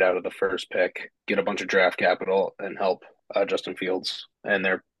totally trade out of the first pick, get a bunch of draft capital, and help Justin Fields. And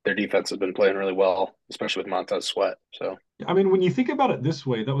their defense has been playing really well, especially with Montez Sweat. So I mean, when you think about it this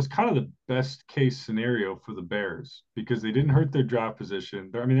way, that was kind of the best case scenario for the Bears because they didn't hurt their draft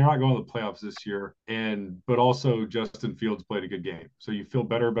position. They're not going to the playoffs this year, but also Justin Fields played a good game, so you feel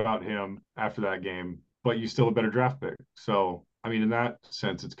better about him after that game, but you still a better draft pick. So I mean, in that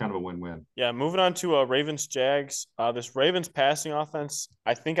sense, it's kind of a win-win. Yeah, moving on to Ravens Jags. This Ravens passing offense,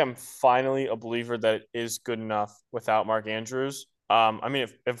 I think I'm finally a believer that it is good enough without Mark Andrews. I mean,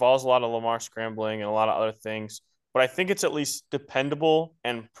 it involves a lot of Lamar scrambling and a lot of other things, but I think it's at least dependable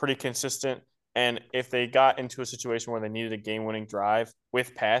and pretty consistent. And if they got into a situation where they needed a game-winning drive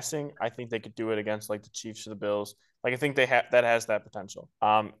with passing, I think they could do it against like the Chiefs or the Bills. Like I think that has that potential.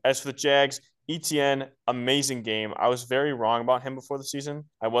 As for the Jags, ETN, amazing game. I was very wrong about him before the season.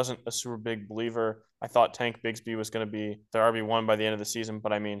 I wasn't a super big believer. I thought Tank Bigsby was going to be the RB1 by the end of the season,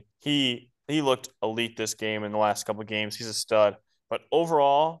 but I mean, he looked elite this game in the last couple of games. He's a stud. But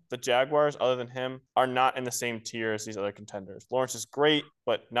overall, the Jaguars, other than him, are not in the same tier as these other contenders. Lawrence is great,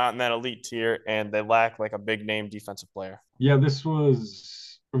 but not in that elite tier, and they lack like a big name defensive player. Yeah, this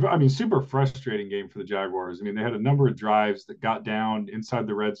was, I mean, super frustrating game for the Jaguars. I mean, they had a number of drives that got down inside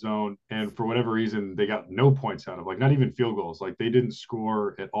the red zone, and for whatever reason, they got no points out of, like, not even field goals. Like, they didn't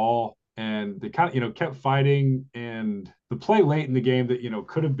score at all. And they kind of, kept fighting. And the play late in the game that,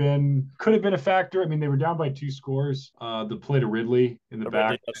 could have been a factor. I mean, they were down by 2 scores. The play to Ridley in the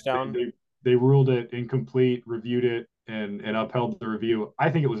back, touchdown. They ruled it incomplete, reviewed it, and upheld the review. I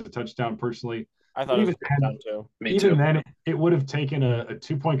think it was a touchdown personally. I thought it was a touchdown too. Even then, it would have taken a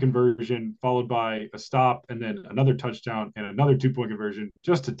 2-point conversion followed by a stop and then another touchdown and another 2-point conversion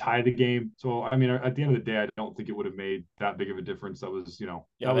just to tie the game. So, I mean, at the end of the day, I don't think it would have made that big of a difference. That was,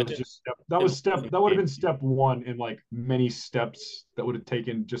 that would have been step one in like many steps that would have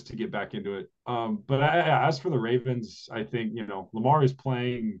taken just to get back into it. But as for the Ravens, I think, Lamar he's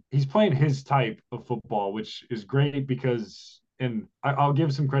playing his type of football, which is great because. And I'll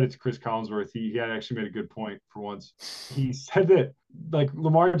give some credit to Chris Collinsworth. He had actually made a good point for once. He said that like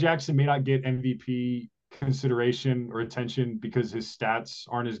Lamar Jackson may not get MVP consideration or attention because his stats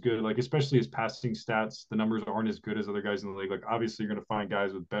aren't as good, like especially his passing stats, the numbers aren't as good as other guys in the league. Like obviously you're going to find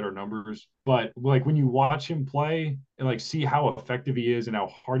guys with better numbers, but like when you watch him play and like see how effective he is and how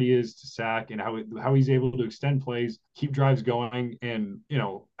hard he is to sack and how he's able to extend plays, keep drives going, and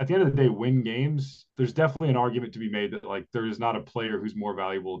at the end of the day win games, there's definitely an argument to be made that like there is not a player who's more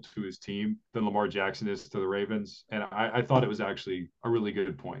valuable to his team than Lamar Jackson is to the Ravens. And I thought it was actually a really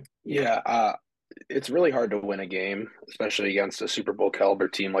good point. Yeah, it's really hard to win a game, especially against a Super Bowl caliber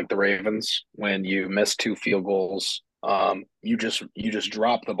team like the Ravens, when you miss 2 field goals. You just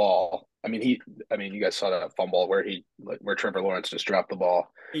drop the ball. I mean, you guys saw that fumble where Trevor Lawrence just dropped the ball.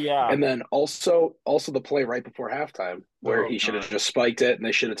 Yeah. And then also the play right before halftime where he should have just spiked it and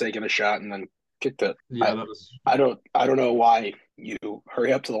they should have taken a shot and then kicked it. Yeah, I don't know why you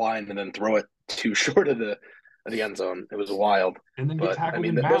hurry up to the line and then throw it too short of the end zone. It was wild. And then get tackled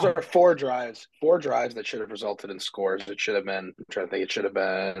in those are 4 drives that should have resulted in scores. It should have been, I'm trying to think, it should have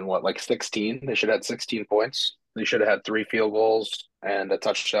been like 16. They should have had 16 points. They should have had 3 field goals and a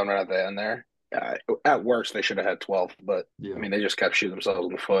touchdown right at the end there. At worst, they should have had 12, but yeah. I mean, they just kept shooting themselves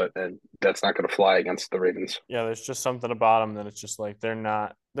in the foot, and that's not going to fly against the Ravens. Yeah, there's just something about them that it's just like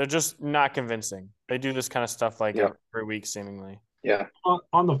they're just not convincing. They do this kind of stuff like every week, seemingly. Yeah.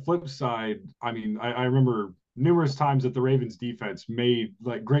 On the flip side, I mean, I remember numerous times that the Ravens defense made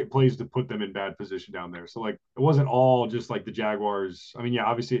like great plays to put them in bad position down there. So like it wasn't all just like the Jaguars. I mean, yeah,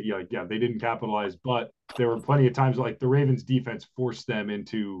 obviously, they didn't capitalize, but there were plenty of times like the Ravens defense forced them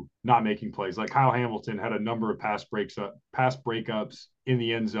into not making plays. Like Kyle Hamilton had a number of pass breakups in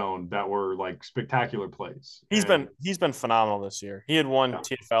the end zone that were like spectacular plays. He's been phenomenal this year. He had won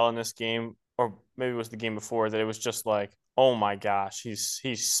TFL in this game, or maybe it was the game before, that it was just like, oh my gosh,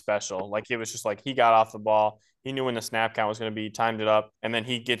 he's special. Like it was just like he got off the ball. He knew when the snap count was going to be, timed it up, and then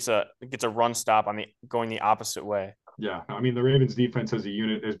he gets a run stop going the opposite way. Yeah, I mean the Ravens defense as a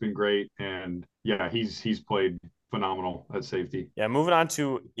unit has been great, and yeah, he's played phenomenal at safety. Yeah, moving on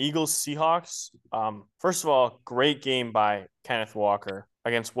to Eagles Seahawks. First of all, great game by Kenneth Walker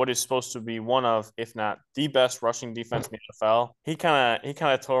against what is supposed to be one of, if not the best rushing defense in the NFL. He kind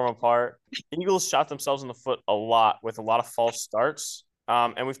of tore them apart. The Eagles shot themselves in the foot a lot with a lot of false starts.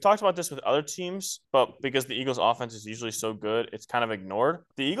 And we've talked about this with other teams, but because the Eagles' offense is usually so good, it's kind of ignored.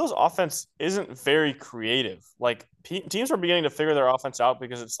 The Eagles' offense isn't very creative. Like teams are beginning to figure their offense out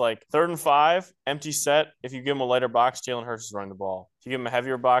because it's like 3rd and 5, empty set. If you give them a lighter box, Jalen Hurts is running the ball. If you give them a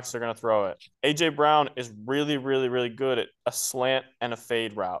heavier box, they're going to throw it. A.J. Brown is really, really, really good at a slant and a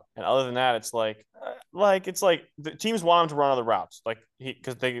fade route. And other than that, it's like the teams want him to run other routes, like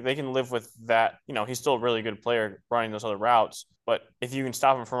because they can live with that. You know, he's still a really good player running those other routes. But if you can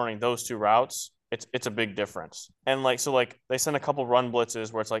stop him from running those 2 routes, it's a big difference. And they send a couple run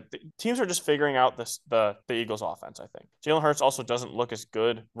blitzes where it's like the teams are just figuring out the Eagles offense, I think. Jalen Hurts also doesn't look as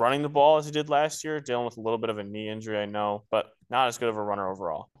good running the ball as he did last year, dealing with a little bit of a knee injury, I know, but not as good of a runner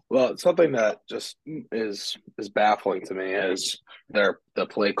overall. Well, something that just is baffling to me is the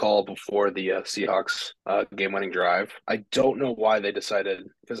play call before the Seahawks game-winning drive. I don't know why they decided,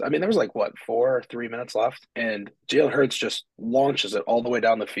 because I mean there was like what 3 minutes left, and Jalen Hurts just launches it all the way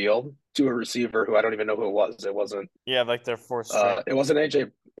down the field to a receiver who I don't even know who it was. It wasn't. Yeah, like their 4th string. It wasn't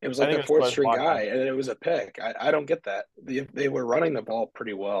AJ. It was I like think the it was fourth Quez string Watkins. guy, and it was a pick. I don't get that. They were running the ball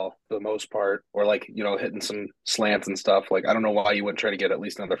pretty well for the most part, or like hitting some slants and stuff. Like I don't know why you wouldn't try to get at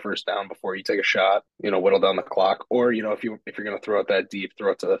least another first down before you take a shot. Whittle down the clock, or if you're gonna throw it that deep,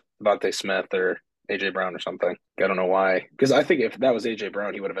 throw it to Devontae Smith or AJ Brown or something. I don't know why, because I think if that was AJ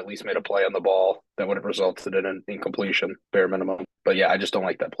Brown, he would have at least made a play on the ball that would have resulted in an incompletion, bare minimum. But yeah, I just don't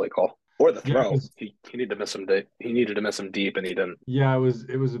like that play call or the throw. He needed to miss him deep. He needed to miss him deep, and he didn't. Yeah, it was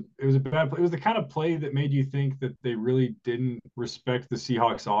a bad play. It was the kind of play that made you think that they really didn't respect the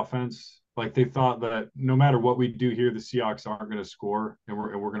Seahawks offense. Like they thought that no matter what we do here, the Seahawks aren't going to score, and we're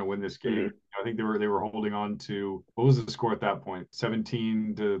going to win this game. Mm-hmm. I think they were holding on to, what was the score at that point?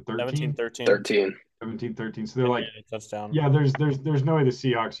 17-13. 17-13. 17-13. So they're like, touchdown. Yeah, there's no way the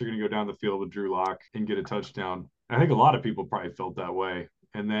Seahawks are going to go down the field with Drew Lock and get a touchdown. I think a lot of people probably felt that way.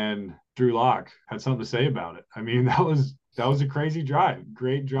 And then Drew Lock had something to say about it. I mean, that was a crazy drive.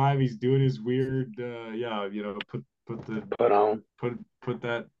 Great drive. He's doing his weird, put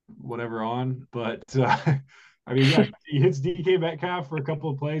that whatever on. But I mean, yeah, he hits DK Metcalf for a couple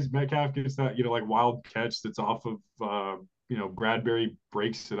of plays. Metcalf gets that, like wild catch that's off of, Bradbury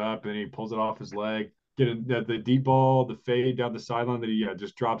breaks it up and he pulls it off his leg. Get the deep ball, the fade down the sideline that he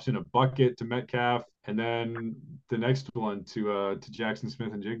just drops in a bucket to Metcalf, and then the next one to Jackson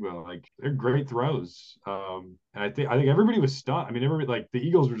Smith and Jigba. Like they're great throws. And I think everybody was stunned. I mean, everybody, the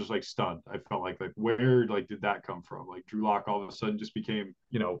Eagles were just stunned. I felt like where did that come from? Like Drew Lock all of a sudden just became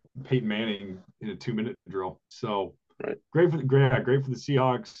Peyton Manning in a 2-minute drill. So. Right. Great for the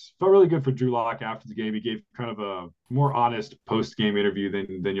Seahawks. Felt really good for Drew Lock after the game. He gave kind of a more honest post-game interview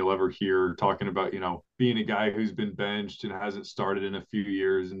than you'll ever hear, talking about being a guy who's been benched and hasn't started in a few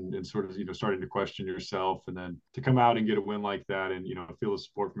years and sort of starting to question yourself, and then to come out and get a win like that and feel the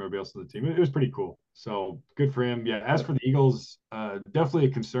support from everybody else on the team. It was pretty cool. So good for him. Yeah. As for the Eagles, definitely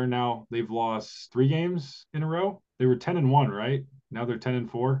a concern now. They've lost 3 games in a row. They were 10-1, right? Now they're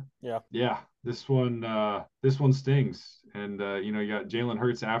 10-4. Yeah. Yeah. This one stings. And you got Jalen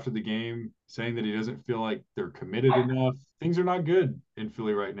Hurts after the game saying that he doesn't feel like they're committed enough. Things are not good in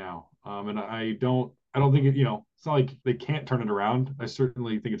Philly right now. And I don't think it, it's not like they can't turn it around. I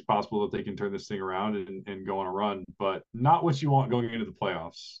certainly think it's possible that they can turn this thing around and go on a run, but not what you want going into the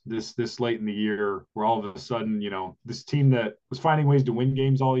playoffs this late in the year, where all of a sudden, this team that was finding ways to win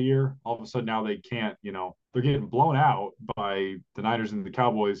games all year, all of a sudden now they can't, they're getting blown out by the Niners and the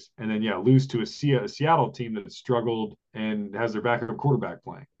Cowboys, and then lose to a Seattle team that struggled and has their backup quarterback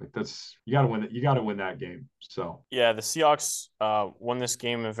playing. Like you got to win it. You got to win that game. So yeah, the Seahawks won this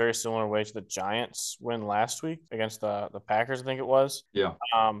game in a very similar way to the Giants win last week against the Packers, I think it was. Yeah.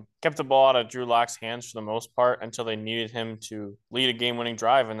 Kept the ball out of Drew Lock's hands for the most part until they needed him to lead a game-winning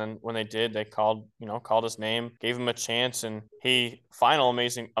drive, and then when they did, they called his name, gave him a chance, and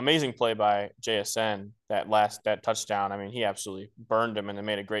amazing play by JSN. That touchdown, I mean, he absolutely burned him and they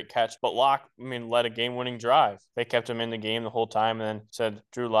made a great catch. But Lock, led a game-winning drive. They kept him in the game the whole time and then said,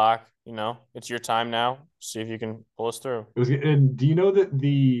 Drew Lock, it's your time now. See if you can pull us through. And do you know that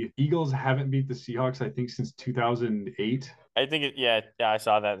the Eagles haven't beat the Seahawks, I think, since 2008? I think I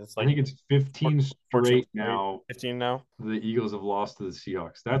saw that. I think it's 15 straight now. 15 now. The Eagles have lost to the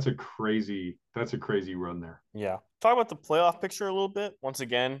Seahawks. That's a crazy That's a crazy run there. Yeah. Talk about the playoff picture a little bit. Once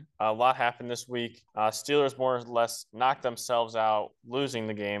again, a lot happened this week. Steelers more or less knocked themselves out, losing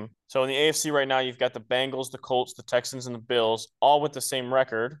the game. So in the AFC right now, you've got the Bengals, the Colts, the Texans, and the Bills, all with the same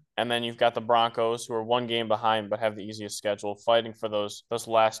record. And then you've got the Broncos, who are one game behind but have the easiest schedule, fighting for those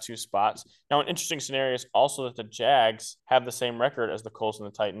last two spots. Now, an interesting scenario is also that the Jags have the same record as the Colts and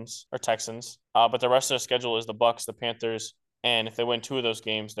the Titans or Texans, but the rest of their schedule is the Bucs, the Panthers, and if they win two of those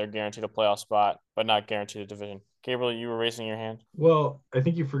games, they're guaranteed a playoff spot, but not guaranteed a division. Gabriel, you were raising your hand. Well, I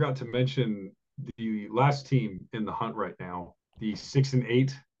think you forgot to mention the last team in the hunt right now, the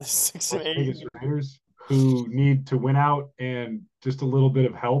 6-8 6-8 Vegas Raiders, who need to win out and just a little bit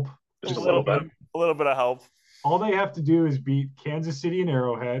of help. Just a little bit. A little bit of help. All they have to do is beat Kansas City and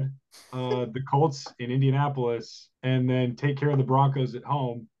Arrowhead, the Colts in Indianapolis, and then take care of the Broncos at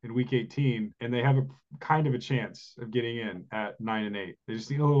home in Week 18, and they have a kind of a chance of getting in at 9-8. They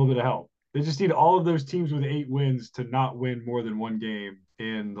just need a little bit of help. They just need all of those teams with 8 wins to not win more than one game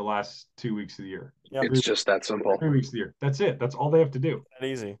in the last 2 weeks of the year. Yep. It's just that simple. 3 weeks of the year. That's it. That's all they have to do. That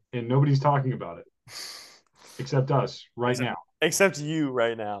easy. And nobody's talking about it except us right now. Except you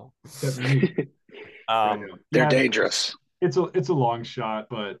right now. Except me. Right now. They're dangerous. It's a long shot,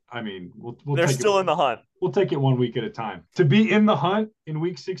 but I mean, we'll they're take still in the hunt. We'll take it 1 week at a time. To be in the hunt in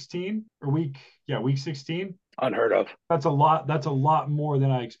week 16 or week 16, unheard of. That's a lot. That's a lot more than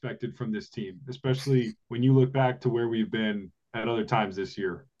I expected from this team, especially when you look back to where we've been at other times this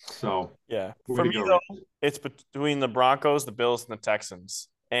year. So yeah, for me though, it's between the Broncos, the Bills, and the Texans.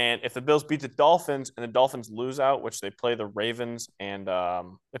 And if the Bills beat the Dolphins and the Dolphins lose out, which they play the Ravens and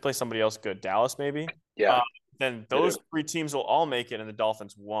they play somebody else good, Dallas maybe. Yeah. Then those 3 teams will all make it and the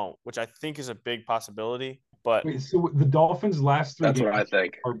Dolphins won't, which I think is a big possibility. But wait, so the Dolphins' last 3 that's games what I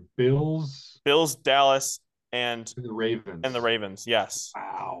think are Bills, Dallas, and the Ravens. And the Ravens, yes.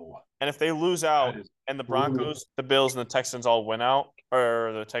 Wow. And if they lose out and the Broncos, the Bills, and the Texans all win out,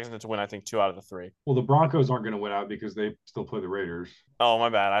 or the Texans win, I think 2 out of the 3. Well, the Broncos aren't going to win out because they still play the Raiders. Oh, my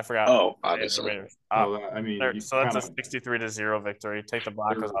bad. I forgot. Oh, obviously. Raiders. I mean, so that's a 63-0 victory. Take the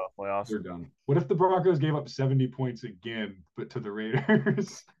Broncos out of the playoffs. They're done. What if the Broncos gave up 70 points again, but to the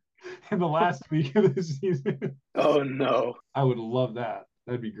Raiders in the last week of the season? Oh, no. I would love that.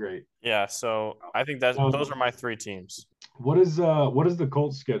 That'd be great. Yeah, so I think those are my 3 teams. What does the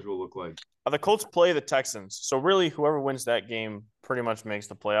Colts schedule look like? The Colts play the Texans. So really whoever wins that game pretty much makes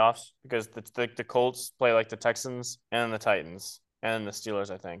the playoffs because the Colts play like the Texans and the Titans and the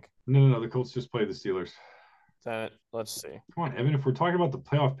Steelers, I think. No. The Colts just play the Steelers. Then let's see. Come on, Evan. If we're talking about the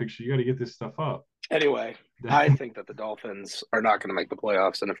playoff picture, you got to get this stuff up. Anyway, I think that the Dolphins are not going to make the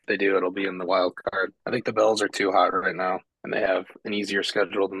playoffs, and if they do, it'll be in the wild card. I think the Bills are too hot right now, and they have an easier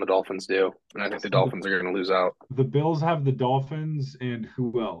schedule than the Dolphins do, and I think the Dolphins are going to lose out. The Bills have the Dolphins, and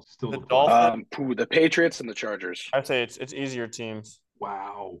who else? Still the Dolphins, the Patriots and the Chargers. I'd say it's easier teams.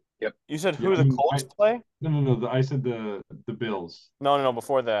 Wow. Yep. You said who the Colts play? No. I said the Bills. No.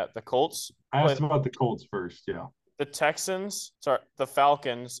 Before that, the Colts. I asked about the Colts first. Yeah. The Texans, the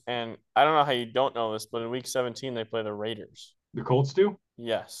Falcons, and I don't know how you don't know this, but in Week 17 they play the Raiders. The Colts do?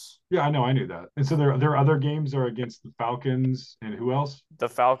 Yes. Yeah, I know. I knew that. And so their other games are against the Falcons and who else? The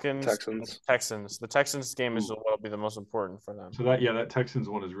Falcons, Texans. The Texans game is what will be the most important for them. So that Texans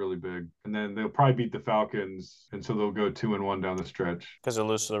one is really big, and then they'll probably beat the Falcons, and so they'll go 2-1 down the stretch because they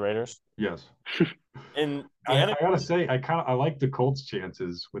lose to the Raiders. Yes. I gotta say, I like the Colts'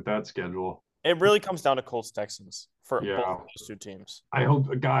 chances with that schedule. It really comes down to Colts Texans for both of those 2 teams. I hope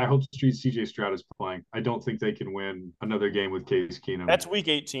CJ Stroud is playing. I don't think they can win another game with Case Keenum. That's Week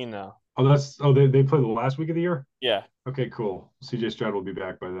 18 now. They play the last week of the year? Yeah. Okay, cool. CJ Stroud will be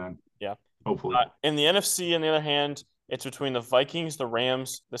back by then. Yeah. Hopefully. In the NFC, on the other hand, it's between the Vikings, the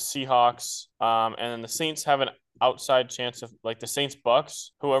Rams, the Seahawks, and then the Saints have an outside chance of like the Saints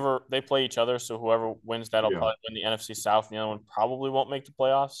Bucks. Whoever they play each other, so whoever wins that'll probably win the NFC South, and the other one probably won't make the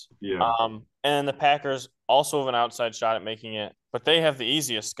playoffs. Yeah. And the Packers also have an outside shot at making it, but they have the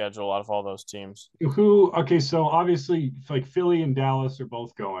easiest schedule out of all those teams. Okay, so obviously like Philly and Dallas are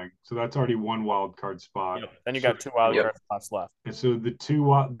both going, so that's already one wild card spot. Yep. Then you got 2 wild card spots left. And so the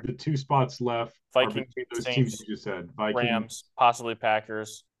two spots left Vikings, those Saints, teams you just said. Vikings, Rams, possibly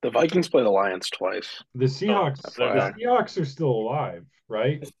Packers. The Vikings play the Lions twice. The Seahawks are still alive,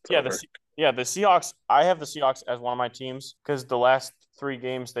 right? Yeah, the Seahawks. I have the Seahawks as one of my teams because the last 3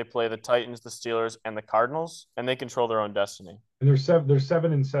 games they play the Titans, the Steelers, and the Cardinals, and they control their own destiny. And they're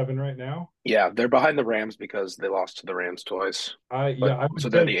 7-7 right now. Yeah, they're behind the Rams because they lost to the Rams twice. I So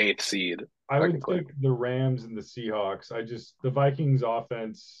would they're take the 8th seed. I would technically. take the Rams and the Seahawks. The Vikings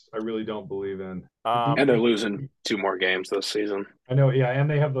offense I really don't believe in. And they're losing 2 more games this season. I know, yeah, and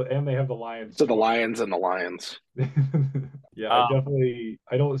they have the Lions. So the Lions and the Lions. Yeah,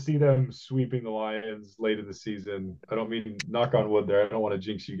 I don't see them sweeping the Lions late in the season. I don't mean knock on wood there. I don't want to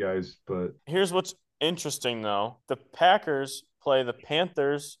jinx you guys, but Here's what's interesting though: the Packers play the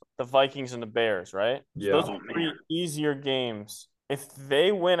Panthers, the Vikings, and the Bears. Right? yeah. Those are 3 easier games. If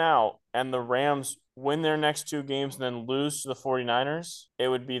they win out and the Rams win their next 2 games and then lose to the 49ers, it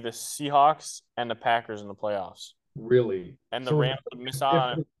would be the Seahawks and the Packers in the playoffs. Really? And the So Rams would miss out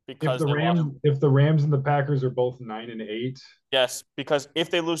on it because if the Rams and the Packers are both 9-8. Yes, because if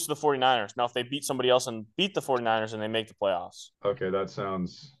they lose to the 49ers, now if they beat somebody else and beat the 49ers and they make the playoffs. Okay, that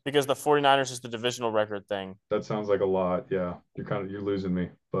sounds Because the 49ers is the divisional record thing. like a lot. Yeah. You're losing me,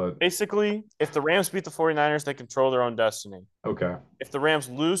 but Basically, if the Rams beat the 49ers, they control their own destiny. okay. If the Rams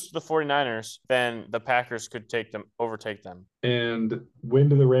lose to the 49ers, then the Packers could overtake them. And when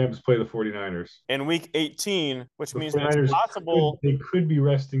do the Rams play the 49ers? In week 18, which The means that 49ers it's possible they could be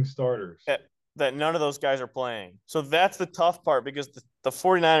resting starters. that none of those guys are playing. So that's the tough part because the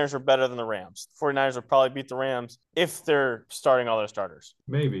 49ers are better than the Rams. The 49ers will probably beat the Rams if they're starting all their starters.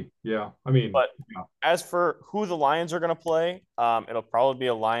 Maybe. Yeah. I mean, But yeah. as for who the Lions are going to play, it'll probably be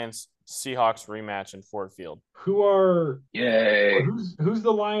a Lions Seahawks rematch in Ford Field. Yay. Who's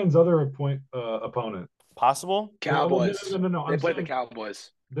the Lions' other opponent? Possible? Cowboys. No. They play the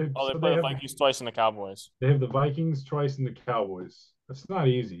Cowboys. They play the Vikings twice and the Cowboys. They have the Vikings twice and the Cowboys. That's not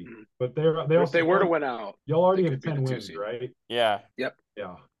easy, but If they were to win out, y'all already they have could be 10 the 2 wins, seed. right? Yeah. Yep.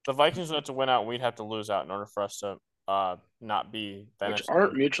 Yeah. The Vikings would have to win out, and we'd have to lose out in order for us to not be Which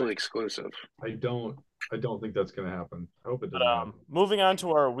aren't mutually exclusive. I don't think that's going to happen. I hope it doesn't But, happen. moving on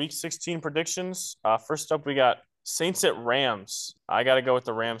to our Week 16 predictions. First up, we got Saints at Rams. I got to go with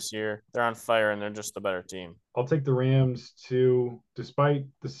the Rams here. They're on fire, and they're just the better team. I'll take the Rams too, despite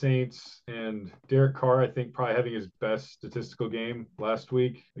the Saints and Derek Carr, I think, probably having his best statistical game last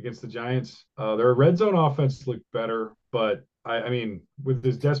week against the Giants. Their red zone offense looked better, but I mean, with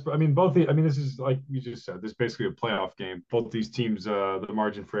this desperate, this is like you just said, this is basically a playoff game. Both these teams, the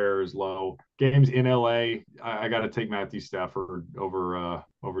margin for error is low. Games in LA, I got to take Matthew Stafford over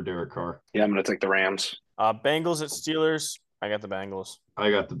Derek Carr. Yeah, I'm going to take the Rams. Bengals at Steelers. I got the Bengals. I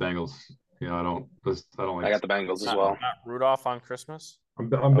got the Bengals. Yeah, I don't like. I got the Bengals as well. Not Rudolph on Christmas. I'm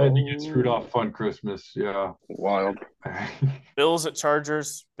betting against Rudolph on Christmas. Yeah. Wild. Bills at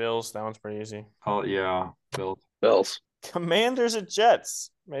Chargers. Bills. That one's pretty easy. Oh yeah, Bills. Commanders at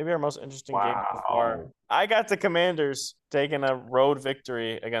Jets. Maybe our most interesting game so far. I got the Commanders taking a road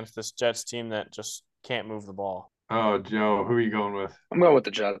victory against this Jets team that just can't move the ball. Oh, Joe, who are you going with? I'm going with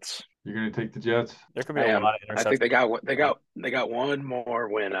the Jets. You're going to take the Jets? There could be a lot of interceptions. I think they got one more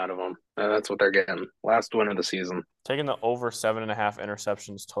win out of them, and that's what they're getting. Last win of the season. Taking the over 7.5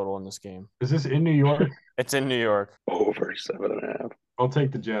 interceptions total in this game. Is this in New York? It's in New York. Over 7.5. I'll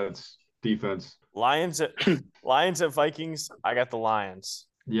take the Jets defense. Lions at Vikings. I got the Lions.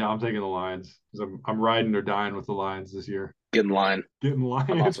 Yeah, I'm taking the Lions. I'm riding or dying with the Lions this year. Get in line. Getting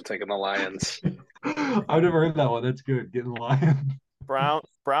Lions. I'm also taking the Lions. I've never heard that one. That's good. Getting Lions.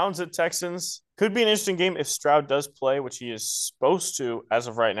 Browns at Texans. Could be an interesting game if Stroud does play, which he is supposed to as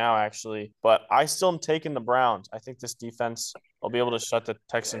of right now, actually. But I still am taking the Browns. I think this defense will be able to shut the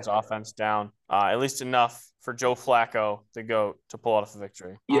Texans offense down, at least enough for Joe Flacco to pull out a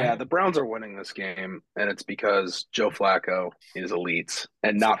victory. Yeah, the Browns are winning this game, and it's because Joe Flacco is elite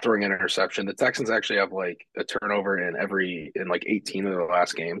and not throwing an interception. The Texans actually have like a turnover in like 18 of their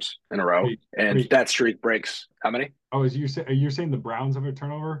last games in a row, and that streak breaks. How many? Oh, you're saying the Browns have a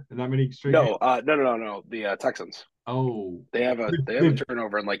turnover in that many straight? No, no. The Texans. Oh, they have a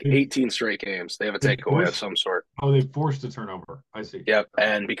turnover in like 18 straight games. They have a takeaway of some sort. Oh, they forced a turnover. I see. Yep,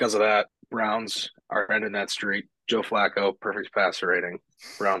 and because of that, Browns are ending that streak. Joe Flacco, perfect passer rating.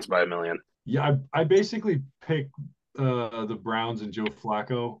 Browns by 1 million. Yeah, I basically pick the Browns and Joe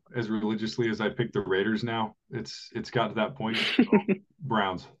Flacco as religiously as I pick the Raiders now. It's got to that point. So,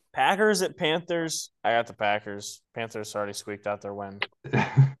 Browns. Packers at Panthers. I got the Packers. Panthers already squeaked out their win.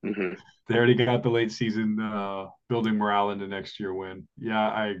 Mm-hmm. They already got the late season building morale into next year win. Yeah,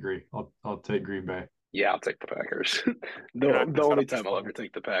 I agree. I'll take Green Bay. Yeah, I'll take the Packers. the only time I'll ever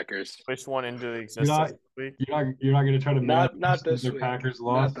take the Packers. Which one into the existence this week? You're not going to try to not this week. Packers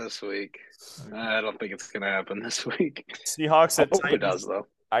lost? Not this week. I don't think it's going to happen this week. Seahawks at I hope Titans. it does though.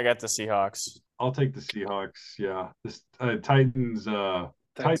 I got the Seahawks. I'll take the Seahawks. Yeah, this Titans.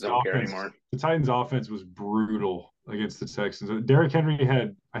 Titans don't care anymore. The Titans' offense was brutal against the Texans. Derrick Henry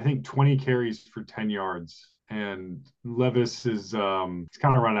had, I think, 20 carries for 10 yards. And Levis is he's kind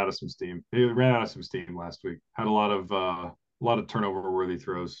of run out of some steam. He ran out of some steam last week. Had a lot of turnover-worthy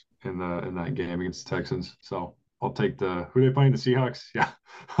throws in that game against the Texans. So I'll take who are they playing? The Seahawks? Yeah,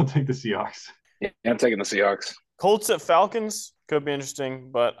 I'll take the Seahawks. Yeah, I'm taking the Seahawks. Colts at Falcons could be interesting,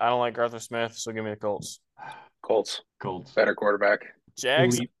 but I don't like Arthur Smith, so give me the Colts. Colts. Better quarterback.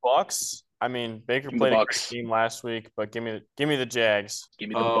 Jags and Bucks. I mean, Baker played a good team last week, but give me the Jags. Give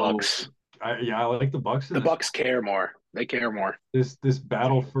me the Bucks. I like the Bucks. The Bucks care more. They care more. This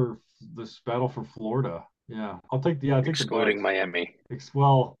battle for Florida. Yeah, I'll take the excluding Miami.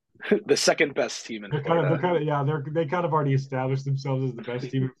 Well, the second best team in Florida. They kind of already established themselves as the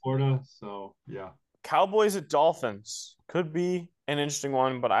best team in Florida. So yeah. Cowboys at Dolphins could be an interesting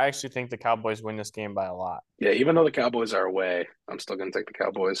one, but I actually think the Cowboys win this game by a lot. Yeah, even though the Cowboys are away, I'm still going to take the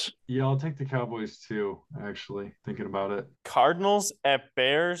Cowboys. Yeah, I'll take the Cowboys too, actually, thinking about it. Cardinals at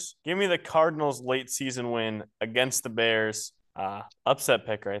Bears. Give me the Cardinals late season win against the Bears. Upset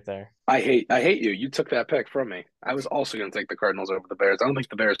pick right there. I hate you. You took that pick from me. I was also going to take the Cardinals over the Bears. I don't think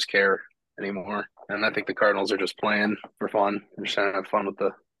the Bears care anymore. And I think the Cardinals are just playing for fun. They're just trying to have fun with the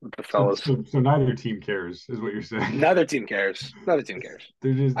fellas. So neither team cares, is what you're saying. Neither team cares. They're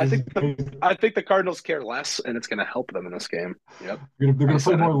just. I think the Cardinals care less, and it's going to help them in this game. Yep. They're going to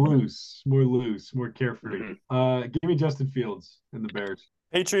play more loose, more carefree. Mm-hmm. Give me Justin Fields and the Bears.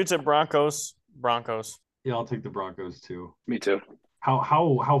 Patriots at Broncos. Yeah, I'll take the Broncos too. Me too.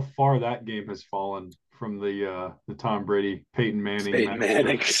 How far that game has fallen from the Tom Brady, Peyton Manning.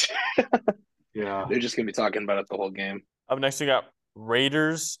 Yeah. They're just going to be talking about it the whole game. Up next, we got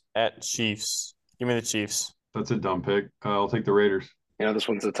Raiders at Chiefs. Give me the Chiefs. That's a dumb pick. I'll take the Raiders. This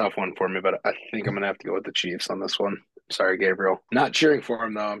one's a tough one for me, but I think I'm going to have to go with the Chiefs on this one. Sorry, Gabriel. Not cheering for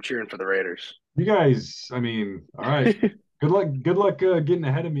him, though. I'm cheering for the Raiders. You guys, all right. Good luck getting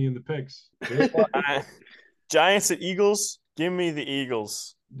ahead of me in the picks. Giants at Eagles. Give me the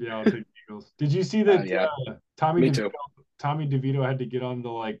Eagles. Yeah, I'll take the Eagles. Did you see that Tommy DeVito had to get on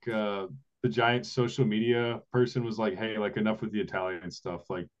the Giants social media person was like, hey, like enough with the Italian stuff.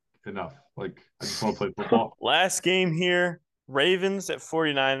 Like enough. Like I just want to play football. Last game here. Ravens at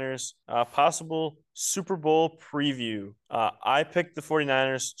 49ers. Possible Super Bowl preview. I picked the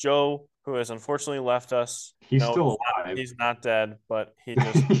 49ers. Joe, who has unfortunately left us. He's still alive. He's not dead, but he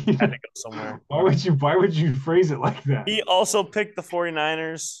just had to go somewhere. Why would you phrase it like that? He also picked the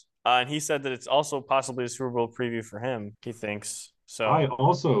 49ers, and he said that it's also possibly a Super Bowl preview for him, he thinks. So I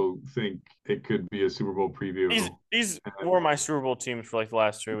also think it could be a Super Bowl preview. These were my Super Bowl teams for like the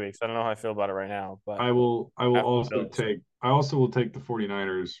last 3 weeks. I don't know how I feel about it right now, but I will also take the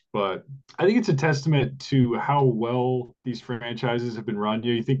 49ers, but I think it's a testament to how well these franchises have been run.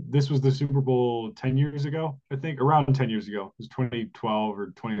 You think this was the Super Bowl 10 years ago? I think around 10 years ago. It was 2012 or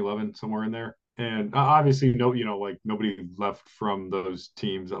 2011, somewhere in there. And obviously, nobody left from those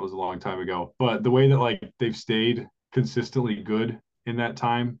teams. That was a long time ago. But the way that they've stayed consistently good in that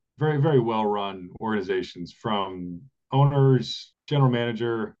time, very, very well run organizations, from owners, general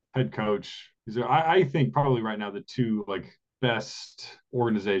manager, head coach. These are, I think, probably right now the two best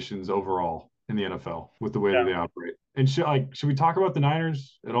organizations overall in the NFL with the way that they operate. And should we talk about the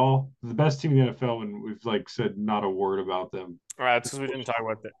Niners at all? The best team in the NFL, and we've said not a word about them. All right, because we didn't talk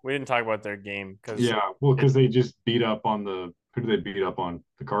about their game. Because they just beat up on who did they beat up on?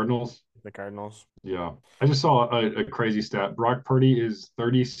 The Cardinals. The Cardinals. Yeah. I just saw a crazy stat. Brock Purdy is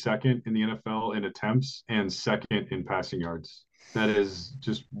 32nd in the NFL in attempts and second in passing yards. That is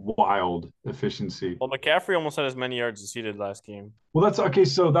just wild efficiency. Well, McCaffrey almost had as many yards as he did last game. Well, that's okay.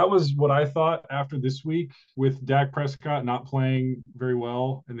 So that was what I thought after this week, with Dak Prescott not playing very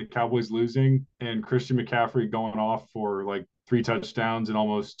well and the Cowboys losing and Christian McCaffrey going off for 3 touchdowns and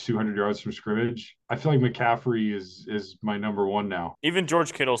almost 200 yards from scrimmage. I feel like McCaffrey is my number one now. Even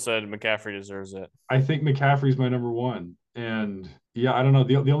George Kittle said McCaffrey deserves it. I think McCaffrey's my number one. And yeah, I don't know.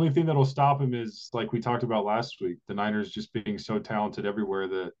 The only thing that'll stop him is, like we talked about last week, the Niners just being so talented everywhere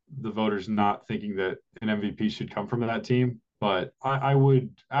that the voters not thinking that an MVP should come from that team. But I would,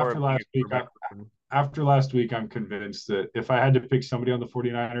 after last week, I'm convinced that if I had to pick somebody on the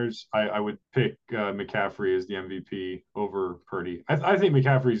 49ers, I would pick McCaffrey as the MVP over Purdy. I think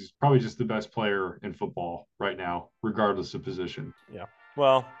McCaffrey's probably just the best player in football right now, regardless of position. Yeah.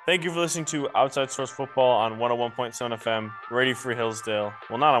 Well, thank you for listening to Outside Source Football on 101.7 FM, Radio Free Hillsdale.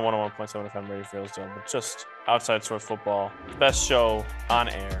 Well, not on 101.7 FM, Radio Free Hillsdale, but just Outside Source Football. Best show on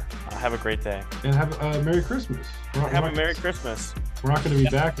air. Have a great day. And have a Merry Christmas. Have a Merry Christmas. we're not going to be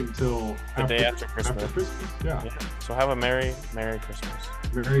back until the day after Christmas. Yeah. So have a Merry Christmas.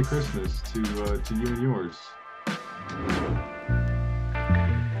 Merry Christmas to you and yours.